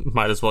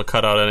might as well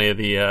cut out any of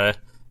the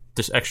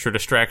extra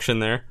distraction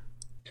there.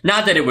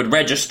 Not that it would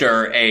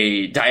register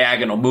a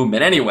diagonal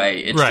movement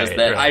anyway. It's just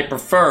that I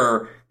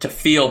prefer to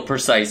feel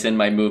precise in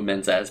my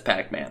movements as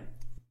Pac-Man.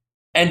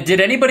 And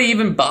did anybody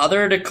even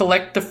bother to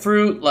collect the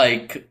fruit?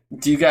 Like,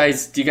 do you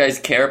guys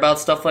care about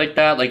stuff like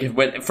that?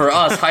 Like, for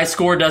us, high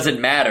score doesn't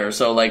matter.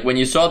 So, like, when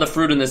you saw the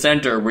fruit in the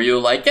center, were you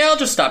like, yeah, I'll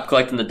just stop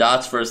collecting the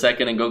dots for a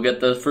second and go get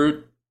the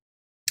fruit?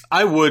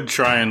 I would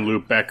try and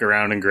loop back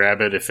around and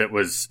grab it if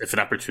an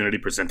opportunity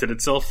presented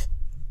itself.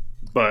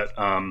 But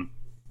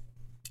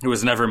it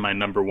was never my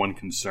number one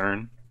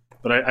concern.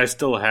 But I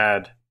still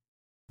had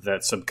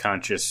that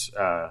subconscious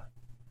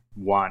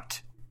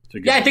want.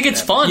 Yeah, I think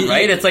it's fun,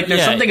 right? It's like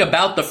there's something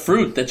about the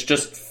fruit that's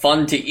just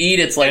fun to eat.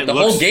 It's like the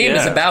whole game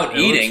is about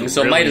eating,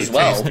 so might as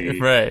well.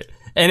 Right.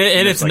 And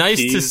it's like nice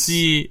to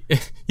see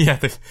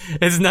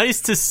it's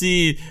nice to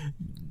see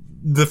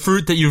the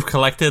fruit that you've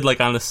collected like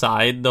on the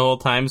side the whole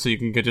time, so you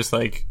can just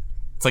like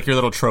it's like your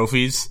little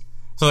trophies.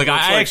 So like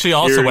I actually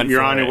also went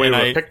you're on your way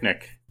to a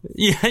picnic.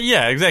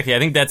 Yeah, exactly. I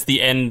think that's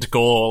the end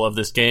goal of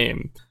this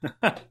game.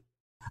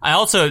 I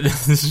also,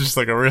 this is just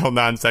like a real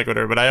non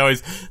sequitur, but I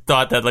always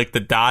thought that like the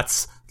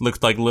dots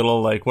looked like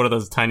little, like, what are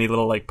those tiny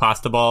little like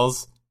pasta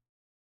balls?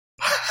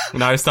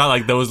 And I always thought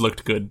like those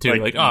looked good too.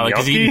 Like oh, like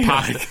he's eating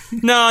pasta.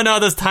 No,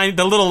 those tiny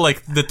little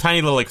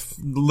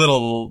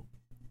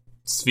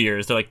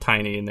spheres. They're like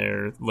tiny and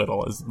they're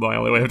little is my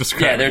only way of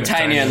describing it. Yeah, they're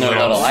tiny and they're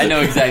little. I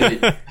know exactly.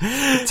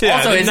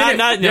 Also,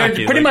 they're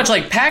pretty much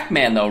like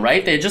Pac-Man though,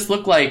 right? They just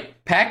look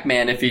like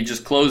Pac-Man if he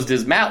just closed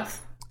his mouth.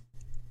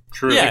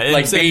 True. Yeah,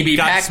 like baby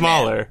Pac-Man.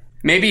 Smaller.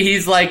 Maybe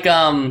he's like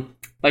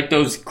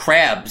those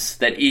crabs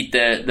that eat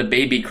the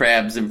baby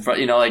crabs in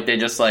front. Like they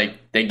just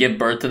they give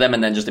birth to them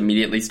and then just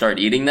immediately start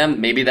eating them.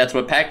 Maybe that's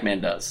what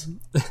Pac-Man does.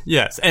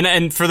 Yes,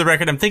 and for the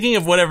record, I'm thinking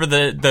of whatever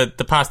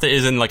the pasta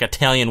is in like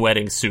Italian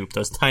wedding soup.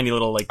 Those tiny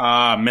little like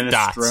minestrone.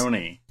 Dots.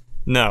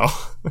 No.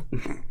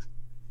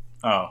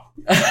 Oh.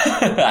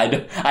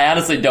 I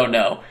honestly don't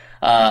know.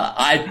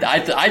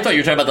 I thought you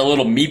were talking about the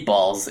little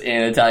meatballs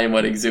in Italian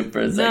wedding soup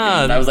for a second.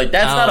 And I was like,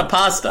 that's not a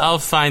pasta. I'll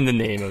find the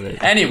name of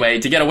it.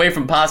 Anyway, to get away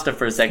from pasta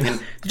for a second,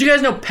 did you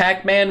guys know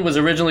Pac-Man was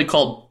originally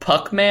called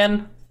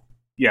Puck-Man?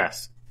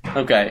 Yes.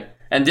 Okay.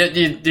 And do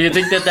you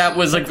think that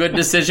was a good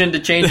decision to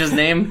change his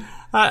name?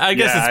 I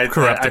guess it's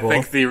corruptible.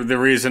 I think the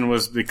reason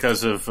was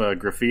because of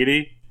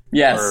graffiti.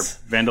 Yes.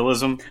 Or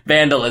vandalism.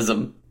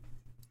 Vandalism.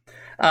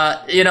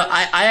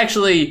 I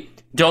actually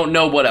don't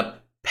know what a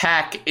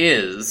pack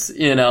is.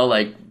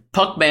 Like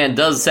Puckman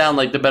does sound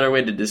like the better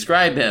way to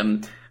describe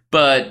him,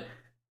 but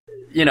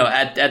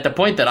at the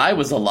point that I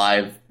was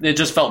alive, it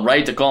just felt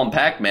right to call him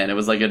Pac-Man. It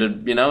was like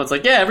it's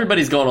like, yeah,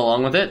 everybody's going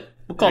along with it.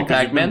 We'll call him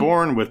Pac-Man. You've been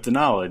born with the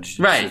knowledge,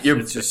 right?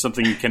 It's just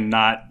something you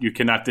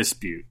cannot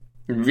dispute.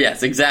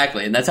 Yes,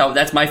 exactly, and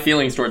that's my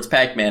feelings towards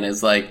Pac-Man.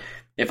 Is like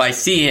if I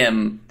see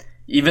him,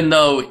 even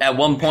though at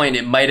one point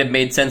it might have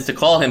made sense to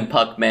call him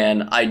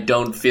Puckman, I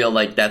don't feel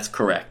like that's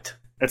correct.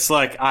 It's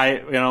like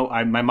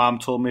my mom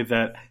told me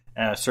that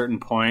at a certain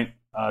point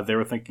they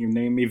were thinking of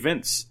naming me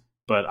Vince,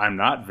 but I'm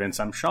not Vince.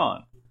 I'm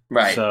Sean.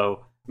 Right.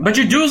 So, but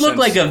you do look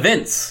like a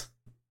Vince.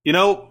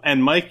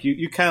 And Mike,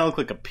 you kind of look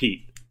like a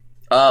Pete.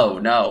 Oh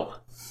no,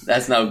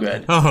 that's no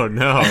good. Oh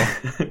no.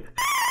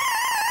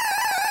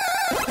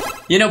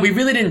 We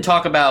really didn't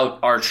talk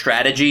about our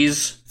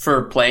strategies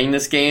for playing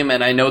this game,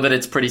 and I know that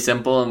it's pretty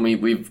simple, and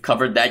we've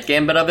covered that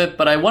gambit of it,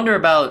 but I wonder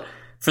about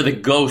for the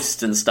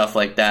ghosts and stuff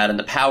like that, and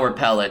the power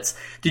pellets.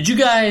 Did you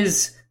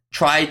guys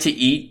try to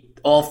eat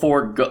all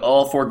four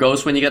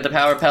ghosts when you got the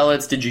power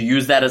pellets? Did you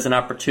use that as an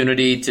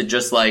opportunity to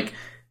just, like,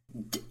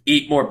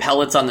 eat more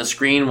pellets on the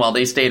screen while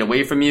they stayed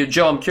away from you?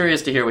 Joe, I'm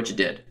curious to hear what you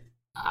did.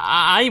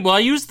 I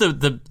used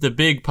the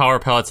big power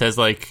pellets as,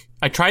 like,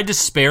 I tried to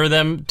spare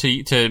them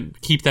to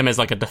keep them as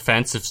like a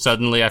defense. If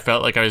suddenly I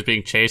felt like I was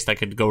being chased, I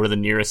could go to the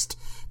nearest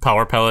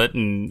power pellet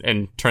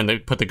and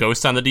put the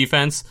ghost on the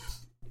defense.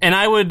 And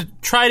I would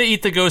try to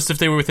eat the ghosts if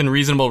they were within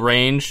reasonable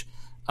range.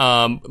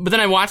 But then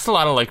I watched a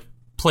lot of like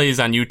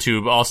plays on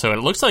YouTube also, and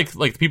it looks like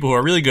the people who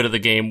are really good at the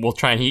game will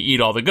try and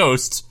eat all the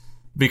ghosts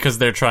because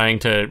they're trying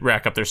to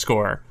rack up their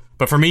score.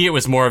 But for me, it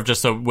was more of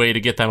just a way to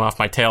get them off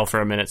my tail for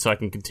a minute so I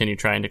can continue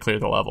trying to clear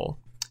the level.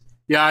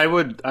 Yeah, I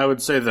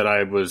would say that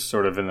I was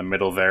sort of in the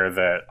middle there,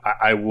 that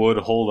I would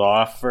hold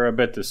off for a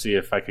bit to see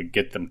if I could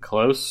get them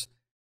close,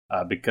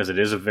 because it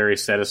is a very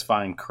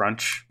satisfying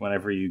crunch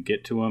whenever you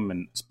get to them,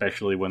 and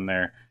especially when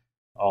they're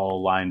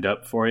all lined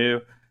up for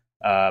you.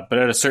 But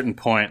at a certain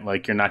point,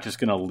 like, you're not just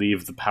going to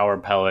leave the power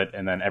pellet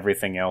and then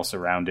everything else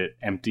around it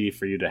empty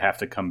for you to have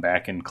to come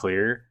back and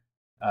clear.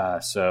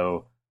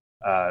 So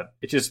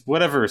it's just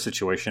whatever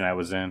situation I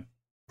was in.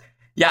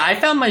 Yeah, I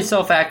found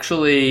myself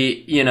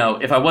actually,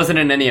 if I wasn't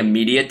in any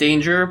immediate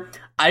danger,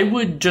 I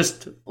would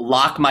just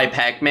lock my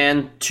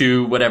Pac-Man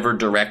to whatever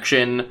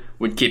direction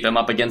would keep him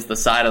up against the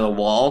side of the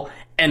wall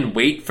and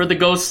wait for the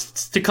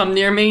ghosts to come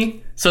near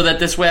me, so that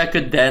this way I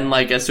could then,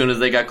 like, as soon as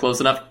they got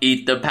close enough,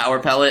 eat the power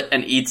pellet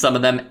and eat some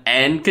of them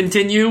and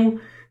continue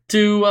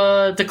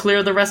to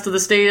clear the rest of the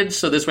stage.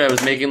 So this way I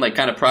was making, like,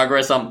 kind of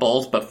progress on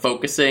both, but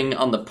focusing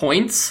on the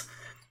points.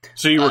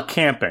 So you were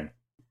camping.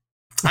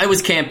 I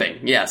was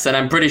camping, yes, and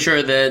I'm pretty sure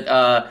that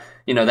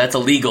that's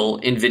illegal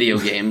in video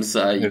games.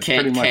 You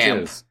can't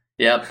camp. Is.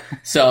 Yep.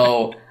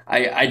 So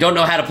I don't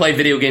know how to play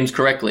video games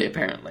correctly,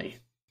 apparently.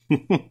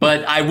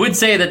 But I would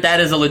say that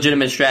is a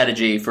legitimate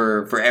strategy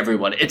for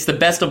everyone. It's the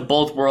best of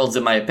both worlds,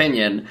 in my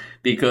opinion,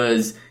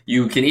 because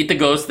you can eat the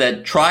ghosts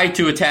that try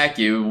to attack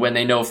you when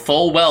they know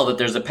full well that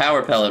there's a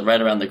power pellet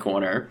right around the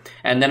corner.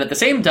 And then at the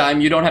same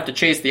time, you don't have to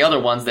chase the other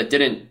ones that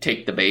didn't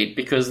take the bait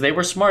because they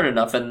were smart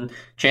enough, and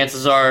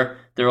chances are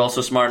they're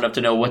also smart enough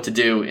to know what to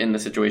do in the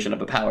situation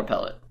of a power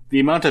pellet. The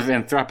amount of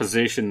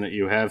anthropization that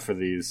you have for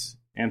these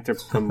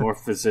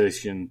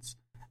anthropomorphizations,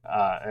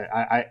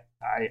 I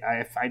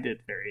find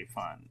it very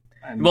fun.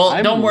 I'm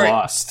don't worry.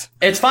 Lost.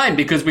 It's fine,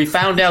 because we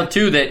found out,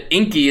 too, that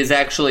Inky is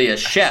actually a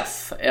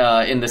chef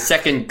in the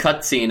second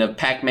cutscene of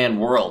Pac-Man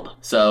World.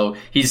 So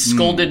he's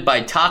scolded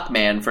by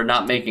Talkman for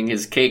not making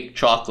his cake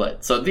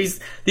chocolate. So these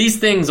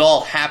things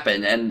all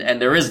happen, and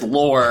there is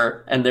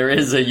lore, and there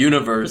is a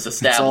universe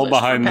established. It's all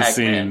behind for the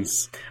Pac-Man.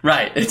 scenes.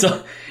 Right.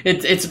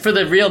 It's for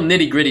the real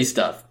nitty-gritty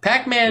stuff.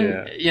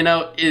 Pac-Man,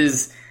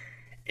 is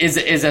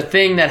a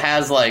thing that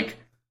has, like,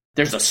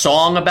 there's a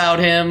song about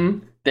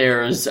him.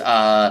 There's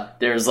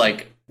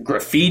like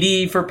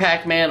graffiti for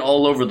Pac-Man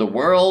all over the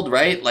world,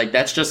 right? Like,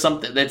 that's just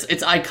something it's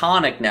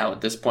iconic now at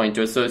this point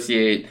to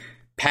associate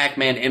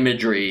Pac-Man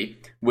imagery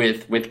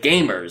with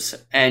gamers,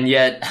 and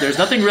yet there's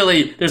nothing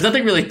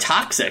really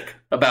toxic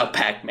about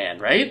Pac-Man,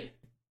 right?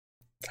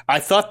 I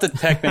thought that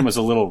Pac-Man was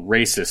a little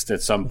racist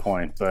at some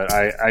point, but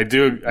I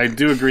do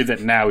agree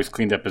that now he's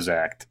cleaned up his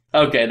act.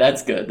 Okay,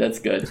 that's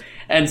good.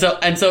 And so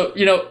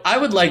I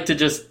would like to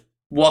just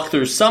walk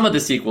through some of the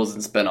sequels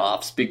and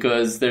spin-offs,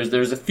 because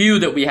there's a few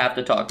that we have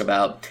to talk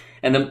about.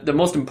 And the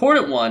most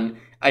important one,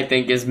 I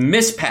think, is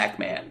Miss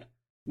Pac-Man,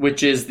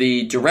 which is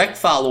the direct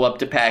follow-up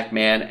to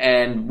Pac-Man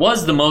and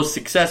was the most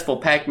successful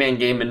Pac-Man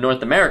game in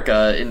North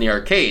America in the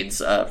arcades.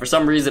 For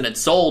some reason, it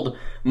sold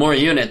more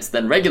units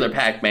than regular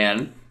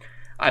Pac-Man.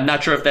 I'm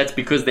not sure if that's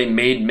because they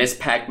made Miss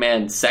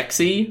Pac-Man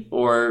sexy,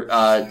 or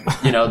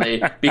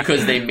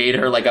because they made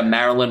her like a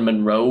Marilyn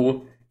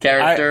Monroe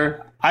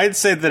character. I'd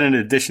say that in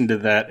addition to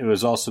that, it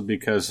was also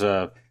because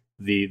the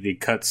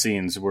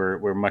cutscenes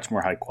were much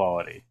more high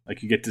quality.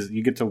 Like, you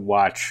get to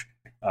watch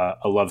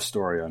a love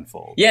story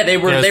unfold. Yeah, they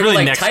were really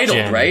like next titled,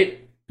 gen.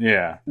 right?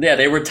 Yeah. Yeah,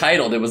 they were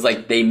titled. It was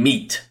like they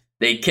meet,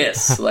 they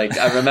kiss. Like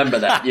I remember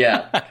that.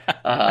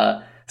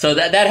 Yeah. So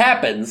that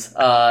happens,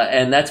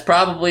 and that's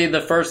probably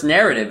the first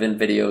narrative in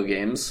video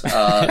games.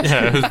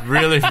 Yeah, it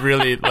was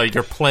really like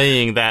you're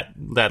playing that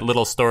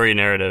little story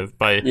narrative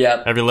by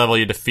every level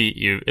you defeat.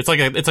 It's like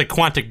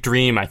Quantic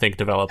Dream, I think,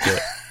 developed it.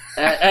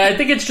 I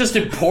think it's just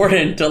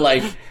important to,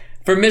 like,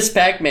 for Miss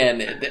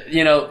Pac-Man,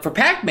 you know, for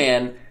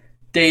Pac-Man,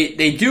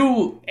 they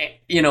do,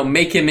 you know,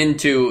 make him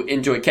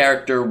into a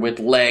character with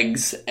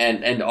legs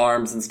and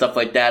arms and stuff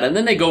like that, and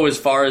then they go as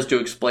far as to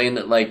explain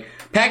that, like,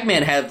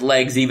 Pac-Man had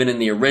legs even in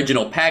the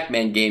original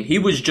Pac-Man game. He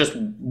was just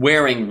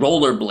wearing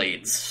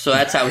rollerblades, so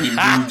that's how he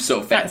moved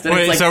so fast. And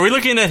Wait, it's like, so are we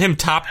looking at him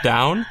top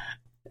down?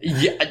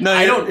 Yeah, No,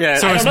 I don't. yeah.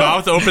 So I his don't know.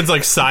 mouth opens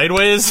like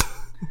sideways?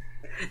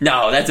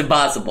 No, that's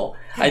impossible.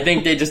 I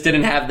think they just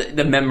didn't have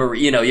the memory.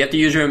 You know, you have to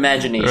use your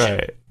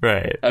imagination.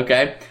 Right.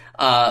 Okay?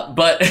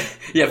 But,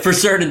 yeah, for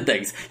certain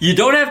things. You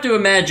don't have to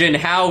imagine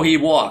how he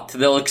walked.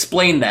 They'll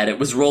explain that. It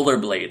was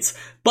rollerblades.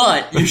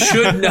 But you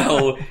should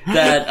know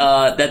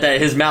that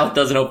his mouth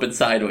doesn't open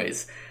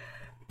sideways.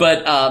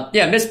 But,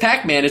 yeah, Miss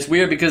Pac-Man, it's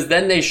weird because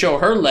then they show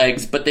her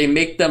legs, but they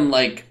make them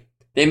like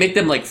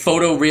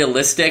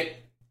photorealistic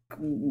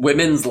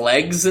women's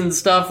legs and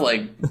stuff,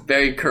 like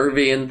very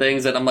curvy and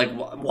things. And I'm like,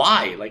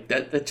 why? Like,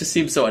 that just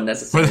seems so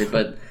unnecessary,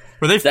 but...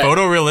 Were they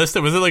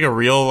photorealistic? Was it like a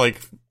real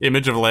like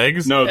image of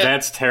legs? No,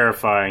 that's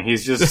terrifying.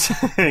 He's just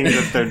saying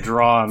that they're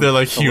drawn. They're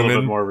like a little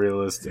human. bit more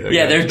realistic.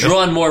 Yeah, they're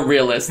drawn more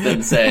realist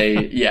than,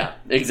 say, yeah,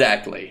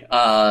 exactly.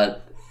 Yeah,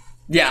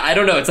 I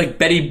don't know. It's like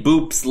Betty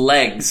Boop's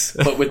legs,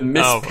 but with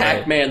Miss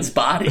Pac-Man's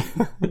body.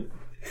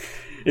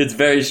 It's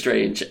very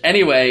strange.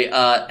 Anyway,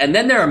 and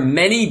then there are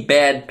many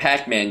bad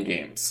Pac-Man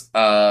games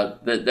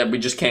that we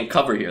just can't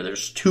cover here.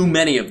 There's too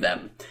many of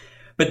them.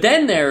 But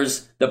then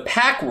there's the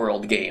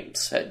Pac-World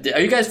games. Are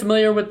you guys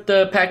familiar with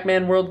the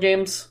Pac-Man World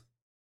games?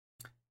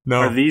 No.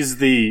 Are these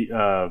the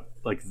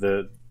like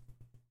the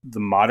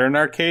modern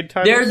arcade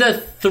titles? They're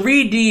the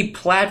 3D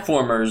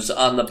platformers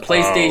on the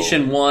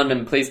PlayStation 1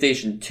 and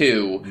PlayStation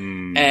 2.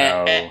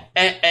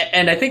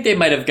 And I think they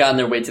might have gotten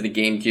their way to the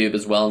GameCube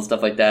as well and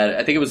stuff like that.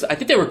 I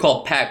think they were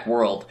called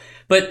Pac-World.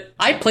 But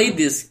I played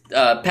this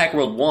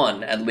Pac-World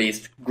 1, at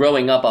least,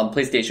 growing up on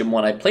PlayStation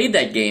 1. I played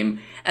that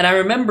game, and I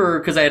remember,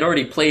 because I had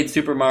already played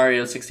Super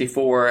Mario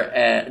 64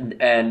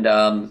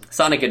 and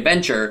Sonic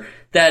Adventure,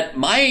 that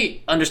my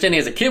understanding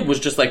as a kid was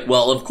just like,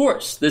 well, of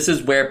course, this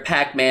is where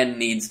Pac-Man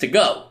needs to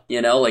go.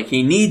 You know, like,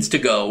 he needs to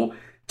go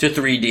to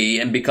 3D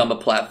and become a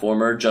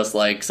platformer, just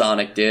like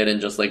Sonic did,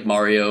 and just like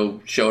Mario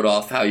showed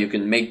off how you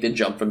can make the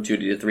jump from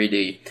 2D to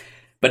 3D.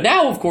 But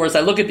now, of course, I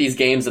look at these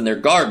games and they're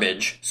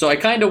garbage, so I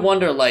kind of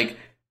wonder, like,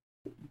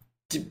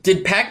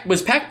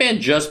 was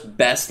Pac-Man just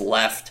best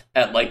left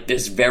at, like,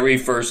 this very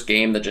first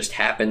game that just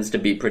happens to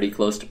be pretty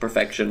close to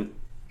perfection?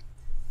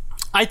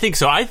 I think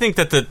so. I think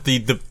that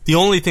the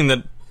only thing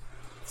that,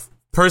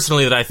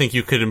 personally, that I think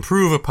you could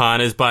improve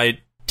upon is by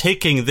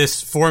taking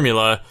this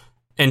formula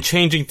and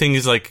changing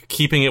things, like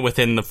keeping it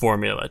within the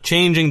formula,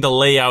 changing the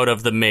layout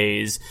of the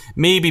maze,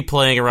 maybe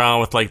playing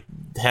around with, like,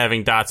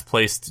 having dots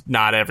placed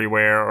not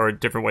everywhere or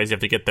different ways you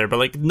have to get there, but,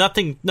 like,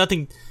 nothing.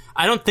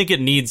 I don't think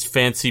it needs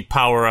fancy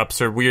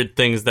power-ups or weird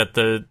things that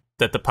the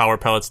power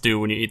pellets do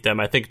when you eat them.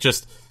 I think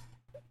just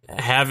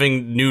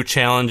having new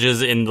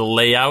challenges in the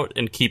layout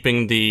and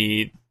keeping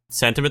the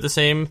sentiment the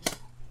same,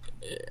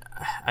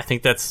 I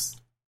think that's...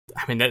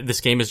 I mean,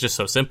 this game is just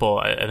so simple.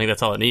 I think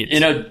that's all it needs. You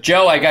know,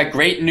 Joe, I got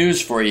great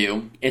news for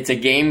you. It's a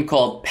game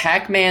called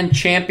Pac-Man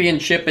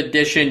Championship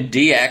Edition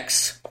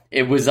DX.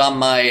 It was on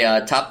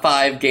my top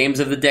 5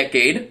 games of the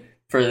decade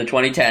for the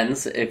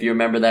 2010s, if you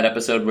remember that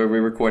episode where we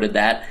recorded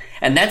that.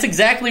 And that's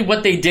exactly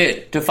what they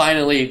did to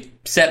finally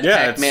set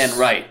Pac-Man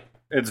right.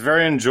 It's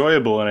very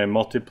enjoyable in a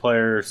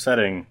multiplayer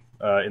setting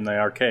in the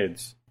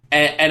arcades.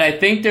 And I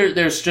think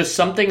there's just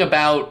something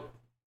about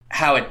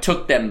how it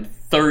took them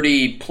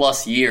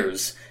 30-plus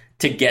years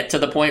to get to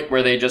the point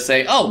where they just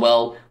say, oh,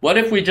 well, what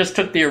if we just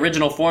took the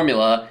original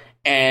formula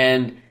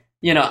and,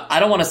 you know, I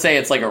don't want to say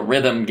it's like a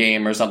rhythm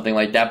game or something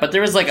like that, but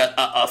there is like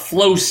a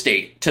flow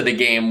state to the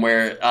game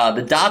where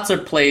the dots are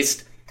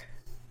placed,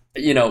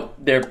 you know,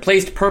 they're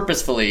placed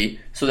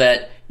purposefully so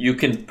that you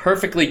can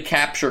perfectly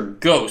capture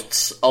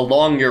ghosts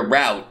along your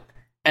route.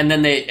 And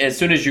then as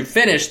soon as you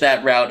finish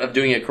that route of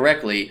doing it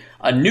correctly,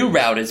 a new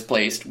route is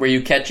placed where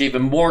you catch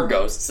even more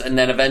ghosts. And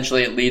then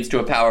eventually it leads to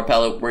a power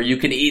pellet where you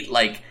can eat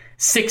like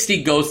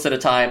 60 ghosts at a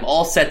time,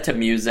 all set to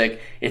music.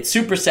 It's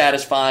super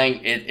satisfying.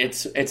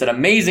 It's an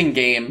amazing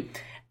game.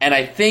 And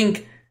I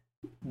think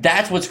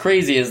that's what's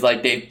crazy is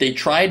like they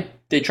tried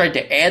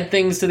to add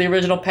things to the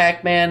original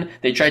Pac-Man.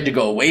 They tried to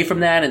go away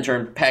from that and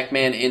turn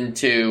Pac-Man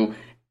into,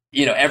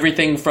 you know,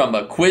 everything from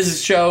a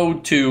quiz show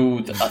to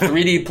a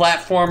 3D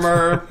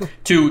platformer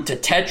to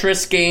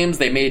Tetris games.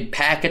 They made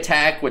Pac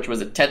Attack, which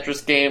was a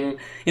Tetris game.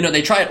 You know,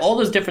 they tried all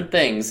those different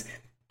things.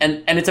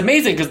 And it's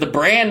amazing because the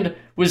brand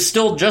was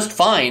still just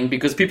fine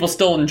because people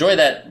still enjoy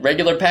that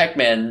regular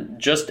Pac-Man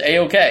just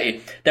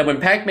A-okay. That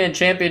when Pac-Man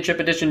Championship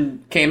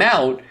Edition came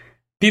out,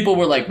 people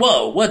were like,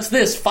 whoa, what's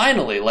this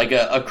finally? Like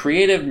a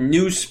creative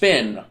new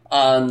spin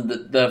on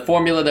the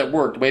formula that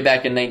worked way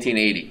back in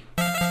 1980.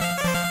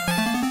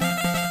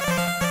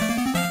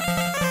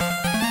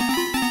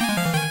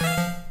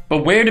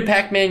 But where do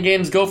Pac-Man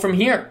games go from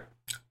here?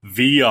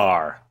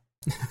 VR.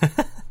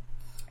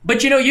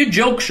 But you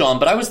joke, Sean,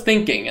 but I was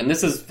thinking, and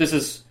this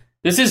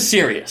is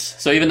serious.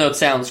 So even though it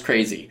sounds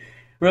crazy,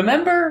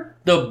 remember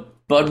the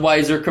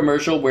Budweiser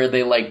commercial where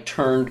they like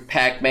turned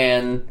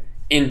Pac-Man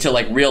into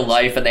like real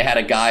life, and they had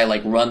a guy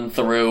like run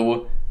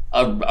through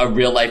a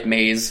real life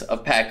maze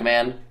of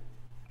Pac-Man?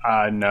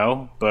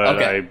 No, but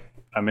okay.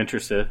 I'm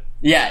interested.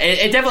 Yeah,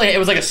 it definitely, it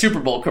was like a Super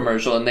Bowl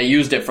commercial, and they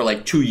used it for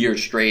like 2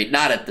 years straight.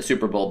 Not at the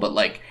Super Bowl, but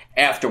like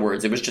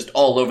afterwards. It was just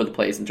all over the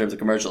place in terms of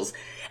commercials.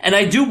 And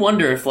I do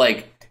wonder if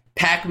like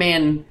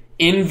Pac-Man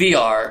in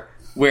VR,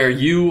 where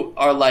you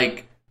are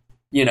like,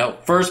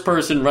 first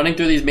person running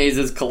through these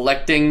mazes,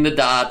 collecting the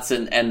dots,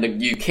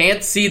 and you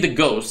can't see the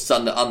ghosts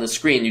on the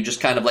screen. You just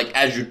kind of like,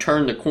 as you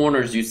turn the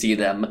corners, you see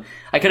them.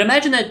 I could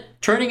imagine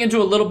that turning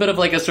into a little bit of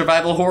like a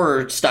survival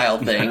horror style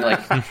thing.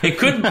 Like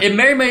it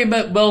may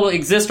well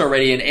exist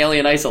already in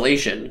Alien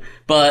Isolation,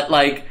 but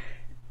like,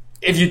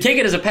 if you take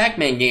it as a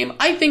Pac-Man game,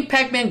 I think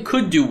Pac-Man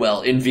could do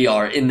well in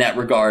VR in that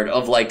regard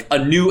of like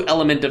a new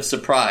element of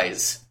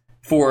surprise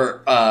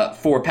for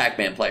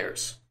Pac-Man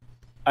players.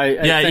 I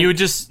think you would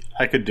just,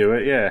 I could do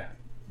it. Yeah,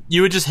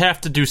 you would just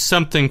have to do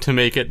something to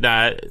make it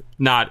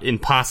not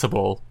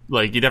impossible.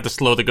 Like you'd have to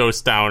slow the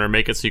ghosts down or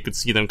make it so you could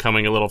see them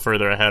coming a little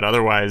further ahead.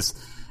 Otherwise,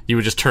 you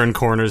would just turn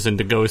corners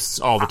into ghosts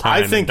all the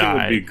time. I think and die.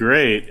 It would be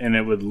great, and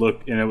it would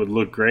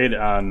look great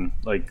on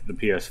like the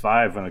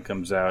PS5 when it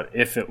comes out.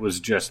 If it was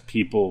just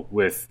people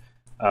with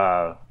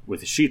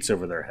sheets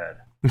over their head.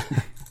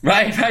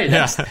 Right.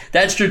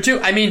 That's true too.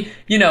 I mean,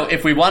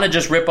 if we want to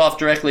just rip off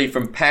directly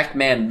from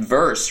Pac-Man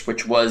Verse,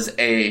 which was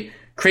a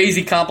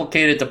crazy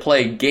complicated to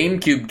play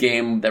GameCube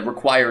game that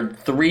required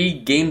 3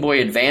 Game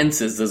Boy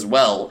Advances as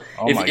well.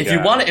 If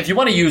you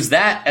want to use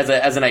that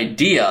as an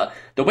idea,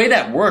 the way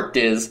that worked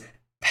is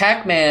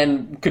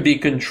Pac-Man could be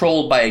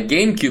controlled by a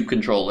GameCube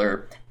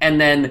controller, and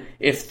then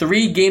if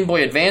 3 Game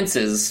Boy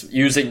Advances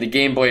using the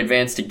Game Boy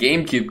Advance to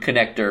GameCube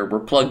connector were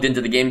plugged into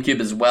the GameCube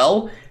as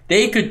well,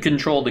 they could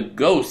control the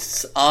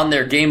ghosts on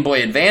their Game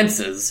Boy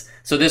Advances.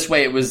 So this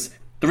way it was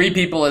 3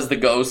 people as the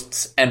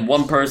ghosts and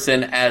 1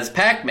 person as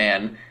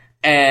Pac-Man.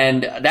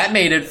 And that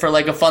made it for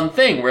like a fun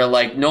thing where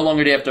like no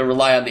longer do you have to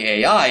rely on the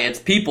AI, it's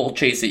people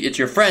chasing, it's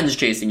your friends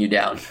chasing you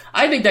down.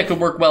 I think that could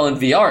work well in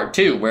VR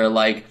too, where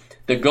like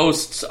the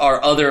ghosts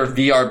are other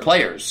VR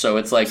players. So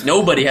it's like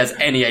nobody has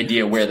any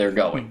idea where they're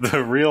going.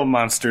 The real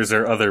monsters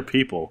are other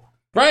people.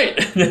 Right.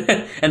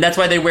 And that's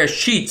why they wear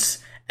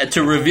sheets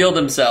to reveal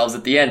themselves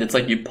at the end. It's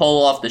like you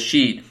pull off the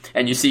sheet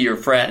and you see your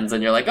friends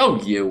and you're like,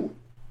 oh, you.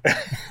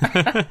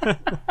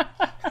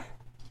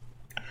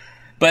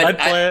 But I'd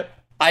play it.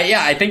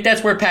 I think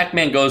that's where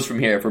Pac-Man goes from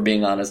here, if we're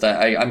being honest.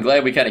 I'm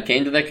glad we kind of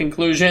came to that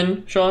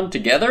conclusion, Sean,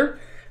 together.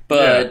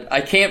 But yeah.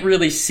 I can't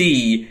really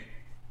see,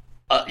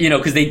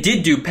 because they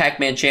did do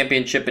Pac-Man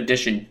Championship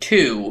Edition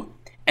 2,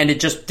 and it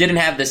just didn't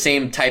have the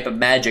same type of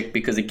magic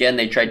because, again,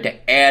 they tried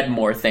to add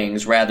more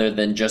things rather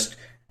than just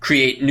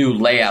create new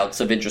layouts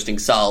of interesting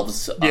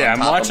solves on I'm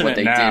top watching of what it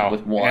they now, did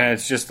with 1. And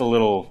it's just a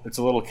little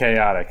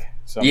chaotic,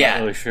 so I'm not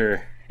really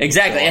sure.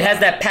 Exactly. It has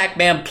that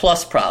Pac-Man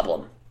Plus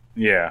problem.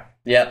 Yeah.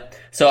 Yep.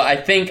 So I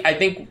think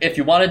if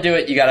you want to do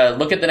it, you got to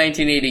look at the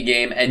 1980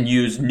 game and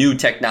use new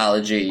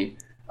technology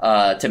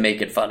to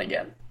make it fun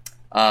again.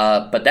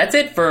 But that's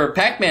it for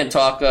Pac-Man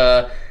talk.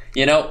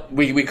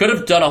 We could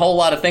have done a whole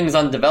lot of things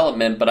on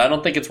development, but I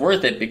don't think it's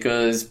worth it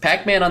because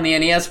Pac-Man on the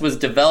NES was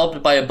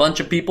developed by a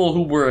bunch of people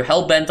who were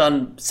hell-bent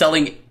on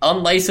selling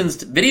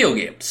unlicensed video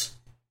games.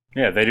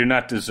 Yeah, they do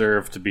not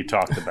deserve to be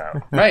talked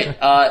about. Right.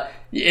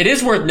 It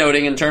is worth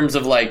noting in terms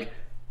of, like,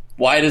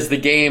 why does the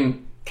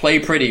game play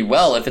pretty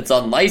well if it's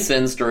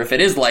unlicensed or if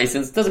it is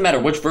licensed? It doesn't matter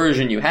which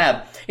version you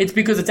have. It's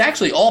because it's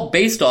actually all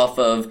based off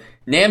of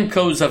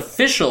Namco's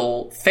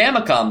official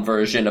Famicom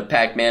version of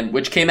Pac-Man,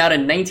 which came out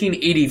in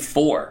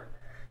 1984.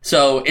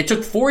 So it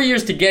took 4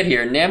 years to get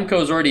here.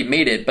 Namco's already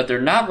made it, but they're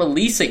not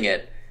releasing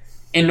it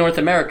in North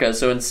America.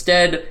 So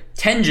instead,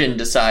 Tengen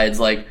decides,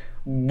 like,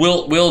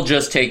 we'll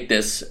just take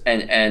this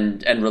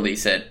and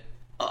release it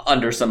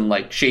under some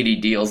like shady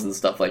deals and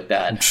stuff like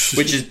that,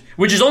 which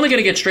is only going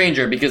to get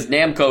stranger because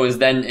Namco is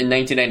then in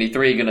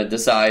 1993 going to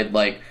decide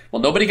like,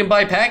 well, nobody can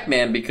buy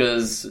Pac-Man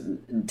because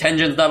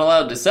Tengen's not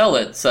allowed to sell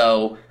it,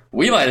 so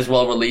we might as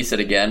well release it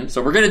again.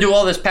 So we're going to do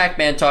all this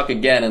Pac-Man talk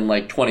again in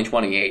like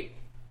 2028.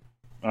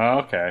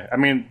 Okay, I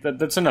mean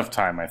that's enough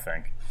time, I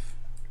think.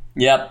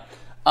 Yep.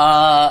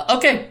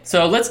 Okay,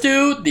 so let's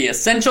do the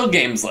essential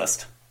games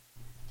list.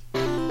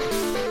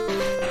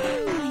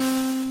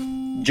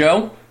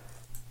 Joe?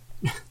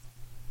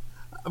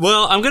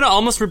 Well, I'm going to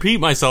almost repeat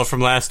myself from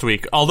last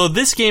week, although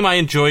this game I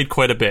enjoyed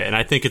quite a bit, and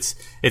I think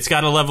it's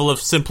got a level of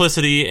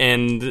simplicity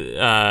and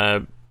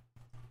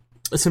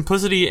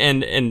simplicity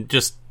and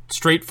just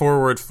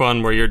straightforward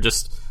fun where you're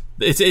just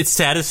it's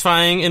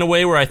satisfying in a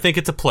way where I think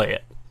it's a play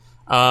it.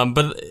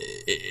 But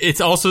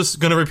it's also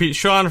going to repeat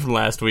Sean from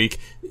last week.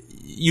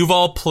 You've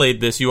all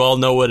played this. You all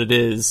know what it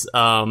is.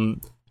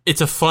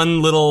 It's a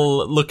fun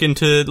little look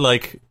into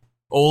like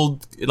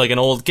an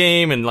old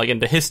game and like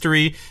into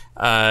history.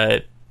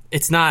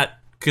 It's not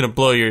going to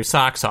blow your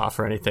socks off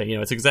or anything. You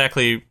know, it's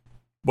exactly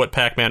what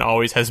Pac-Man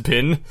always has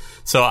been.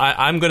 So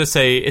I'm going to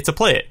say it's a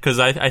play it because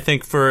I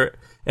think for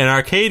an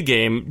arcade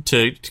game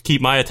to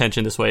keep my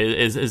attention this way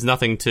is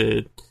nothing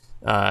to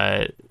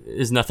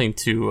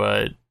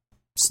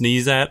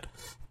sneeze at,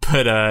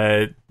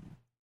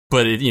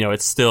 but it, you know,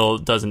 it still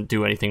doesn't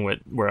do anything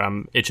where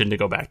I'm itching to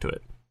go back to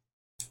it.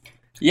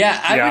 Yeah,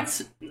 I would.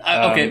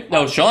 Okay,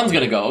 no, Sean's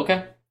gonna go.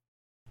 Okay.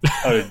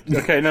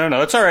 Okay,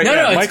 no, it's all right. No,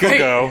 yeah, it's Michael, great.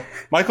 go.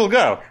 Michael,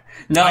 go.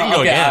 No, I can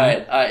go okay,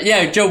 again. all right.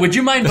 Yeah, Joe, would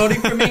you mind voting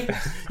for me?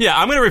 Yeah,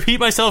 I'm going to repeat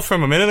myself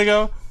from a minute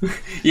ago.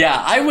 Yeah,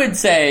 I would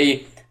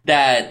say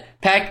that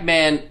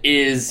Pac-Man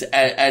is,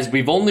 as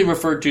we've only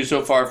referred to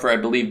so far for, I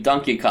believe,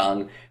 Donkey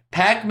Kong,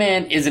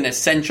 Pac-Man is an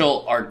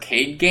essential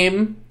arcade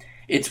game.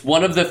 It's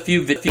one of the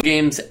few video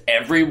games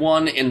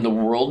everyone in the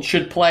world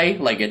should play.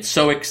 Like, it's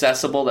so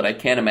accessible that I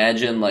can't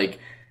imagine, like,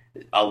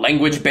 a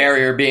language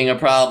barrier being a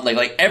problem.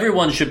 Like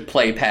everyone should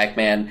play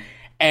Pac-Man.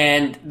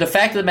 And the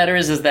fact of the matter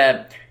is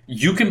that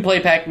you can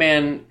play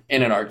Pac-Man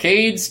in an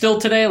arcade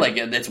still today. Like,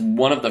 it's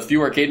one of the few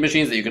arcade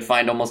machines that you can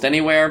find almost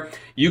anywhere.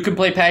 You can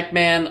play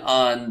Pac-Man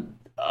on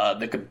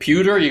the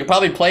computer. You can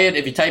probably play it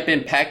if you type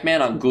in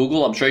Pac-Man on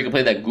Google. I'm sure you can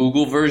play that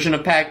Google version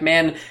of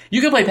Pac-Man.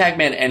 You can play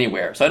Pac-Man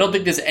anywhere. So I don't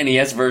think this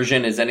NES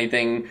version is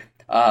anything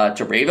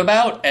to rave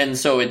about. And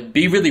so it'd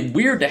be really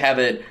weird to have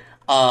it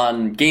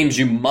on games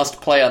you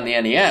must play on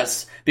the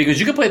NES, because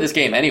you could play this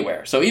game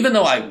anywhere. So even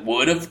though I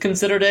would have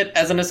considered it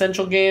as an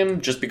essential game,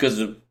 just because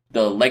of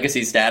the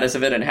legacy status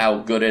of it and how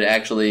good it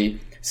actually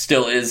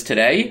still is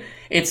today,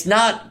 it's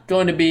not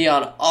going to be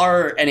on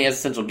our NES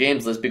Essential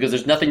Games list because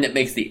there's nothing that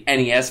makes the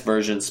NES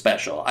version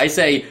special. I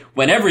say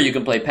whenever you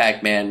can play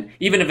Pac-Man,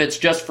 even if it's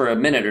just for a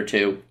minute or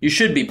two, you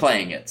should be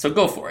playing it. So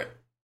go for it.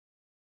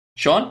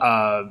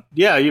 Sean?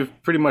 Yeah,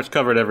 you've pretty much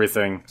covered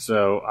everything,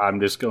 so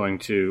I'm just going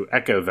to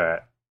echo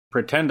that.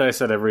 Pretend I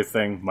said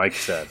everything Mike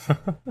said.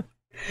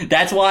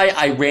 That's why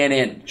I ran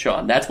in,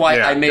 Sean. That's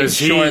why I made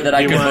sure that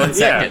I could vote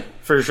second. Yeah,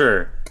 for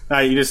sure.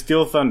 You just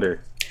steal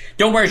thunder.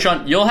 Don't worry,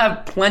 Sean. You'll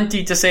have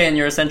plenty to say in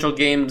your Essential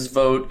Games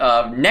vote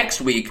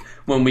next week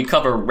when we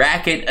cover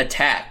Racket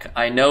Attack.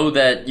 I know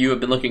that you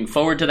have been looking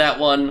forward to that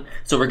one,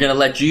 so we're going to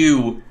let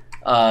you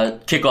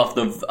kick off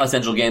the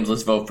Essential Games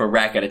list vote for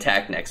Racket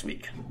Attack next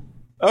week.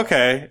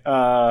 Okay.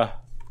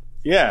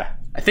 Yeah.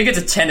 I think it's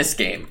a tennis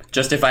game,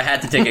 just if I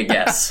had to take a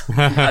guess.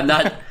 I'm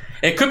not.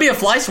 It could be a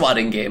fly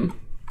swatting game.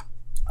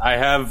 I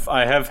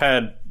have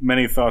had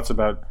many thoughts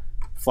about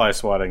fly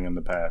swatting in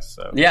the past.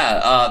 So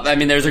yeah, I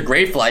mean, there's a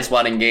great fly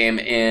swatting game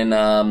in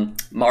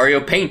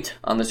Mario Paint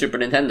on the Super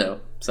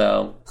Nintendo.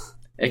 So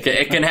it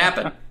can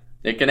happen.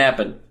 It can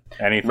happen.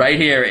 Anything. Right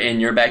here in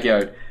your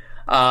backyard.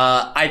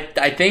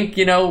 I think,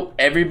 you know,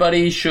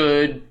 everybody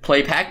should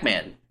play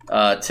Pac-Man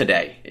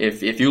today.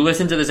 If you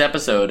listen to this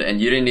episode and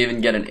you didn't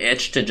even get an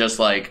itch to just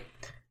like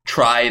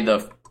try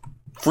the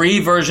free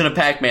version of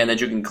Pac-Man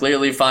that you can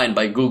clearly find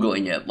by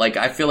Googling it, like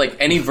I feel like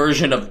any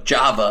version of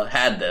Java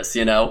had this,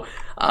 you know.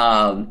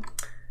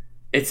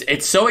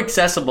 It's so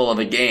accessible of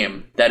a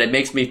game that it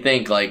makes me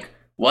think like,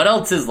 what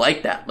else is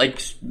like that?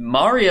 Like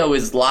Mario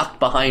is locked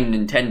behind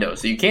Nintendo,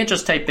 so you can't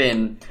just type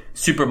in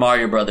Super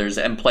Mario Brothers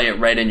and play it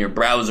right in your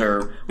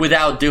browser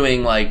without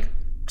doing like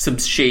some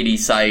shady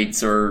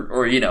sites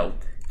or you know,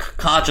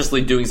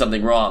 consciously doing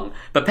something wrong.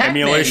 But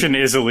Pac-Man, emulation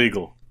is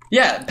illegal.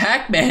 Yeah,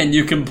 Pac-Man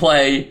you can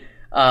play.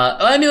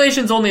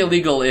 Emulation's only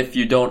illegal if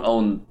you don't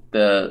own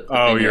the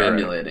thing you're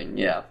emulating.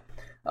 Right.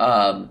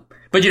 Yeah.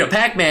 But you know,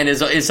 Pac-Man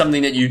is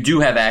something that you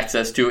do have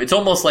access to. It's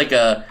almost like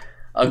a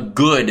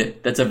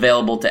good that's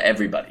available to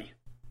everybody.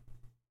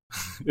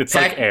 It's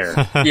like air.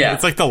 Yeah.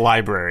 It's like the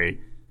library.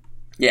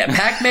 Yeah,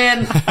 Pac-Man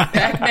and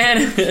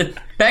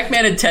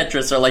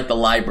Tetris are like the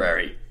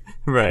library.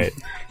 Right.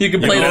 You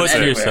can play them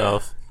anywhere.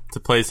 Yourself to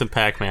play some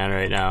Pac-Man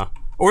right now.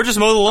 Or just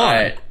mow the lawn. All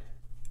right.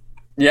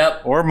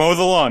 Yep. Or mow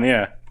the lawn,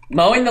 yeah.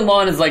 Mowing the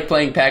lawn is like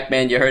playing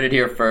Pac-Man. You heard it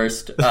here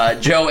first.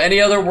 Joe,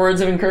 any other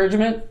words of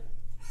encouragement?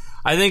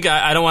 I think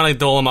I don't want to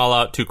dole them all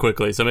out too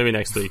quickly, so maybe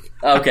next week.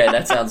 Okay,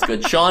 that sounds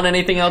good. Sean,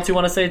 anything else you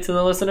want to say to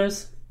the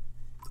listeners?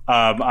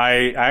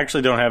 I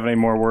actually don't have any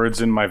more words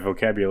in my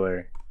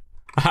vocabulary.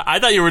 I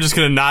thought you were just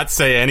going to not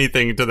say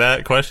anything to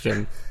that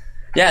question.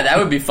 Yeah, that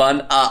would be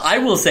fun. I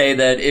will say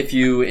that if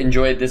you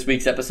enjoyed this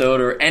week's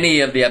episode or any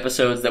of the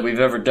episodes that we've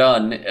ever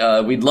done,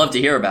 we'd love to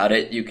hear about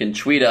it. You can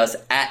tweet us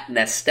at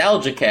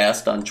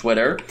NostalgiaCast on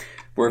Twitter.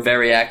 We're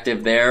very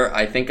active there.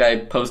 I think I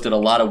posted a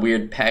lot of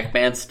weird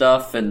Pac-Man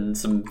stuff and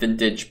some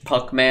vintage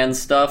Puckman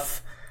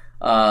stuff.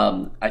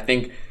 I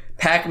think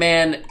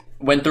Pac-Man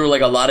went through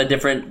like a lot of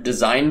different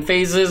design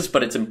phases,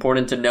 but it's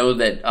important to know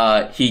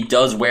that he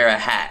does wear a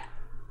hat.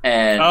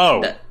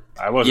 And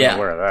I wasn't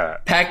aware of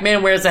that.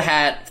 Pac-Man wears a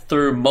hat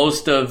through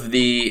most of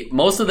the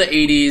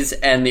 80s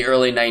and the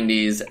early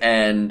 90s,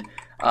 and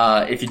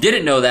if you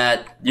didn't know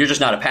that, you're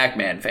just not a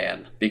Pac-Man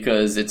fan,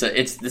 because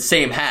it's the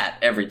same hat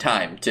every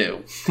time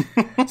too.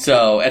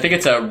 So I think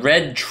it's a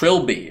red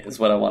trilby is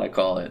what I want to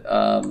call it.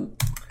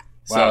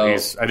 Wow,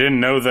 I didn't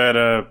know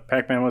that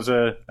Pac-Man was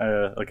a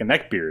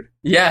neckbeard.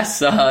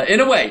 Yes, in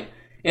a way.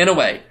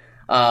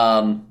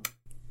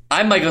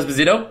 I'm Mike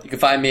Esposito. You can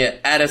find me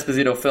at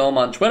Esposito Film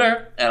on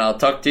Twitter, and I'll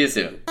talk to you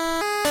soon.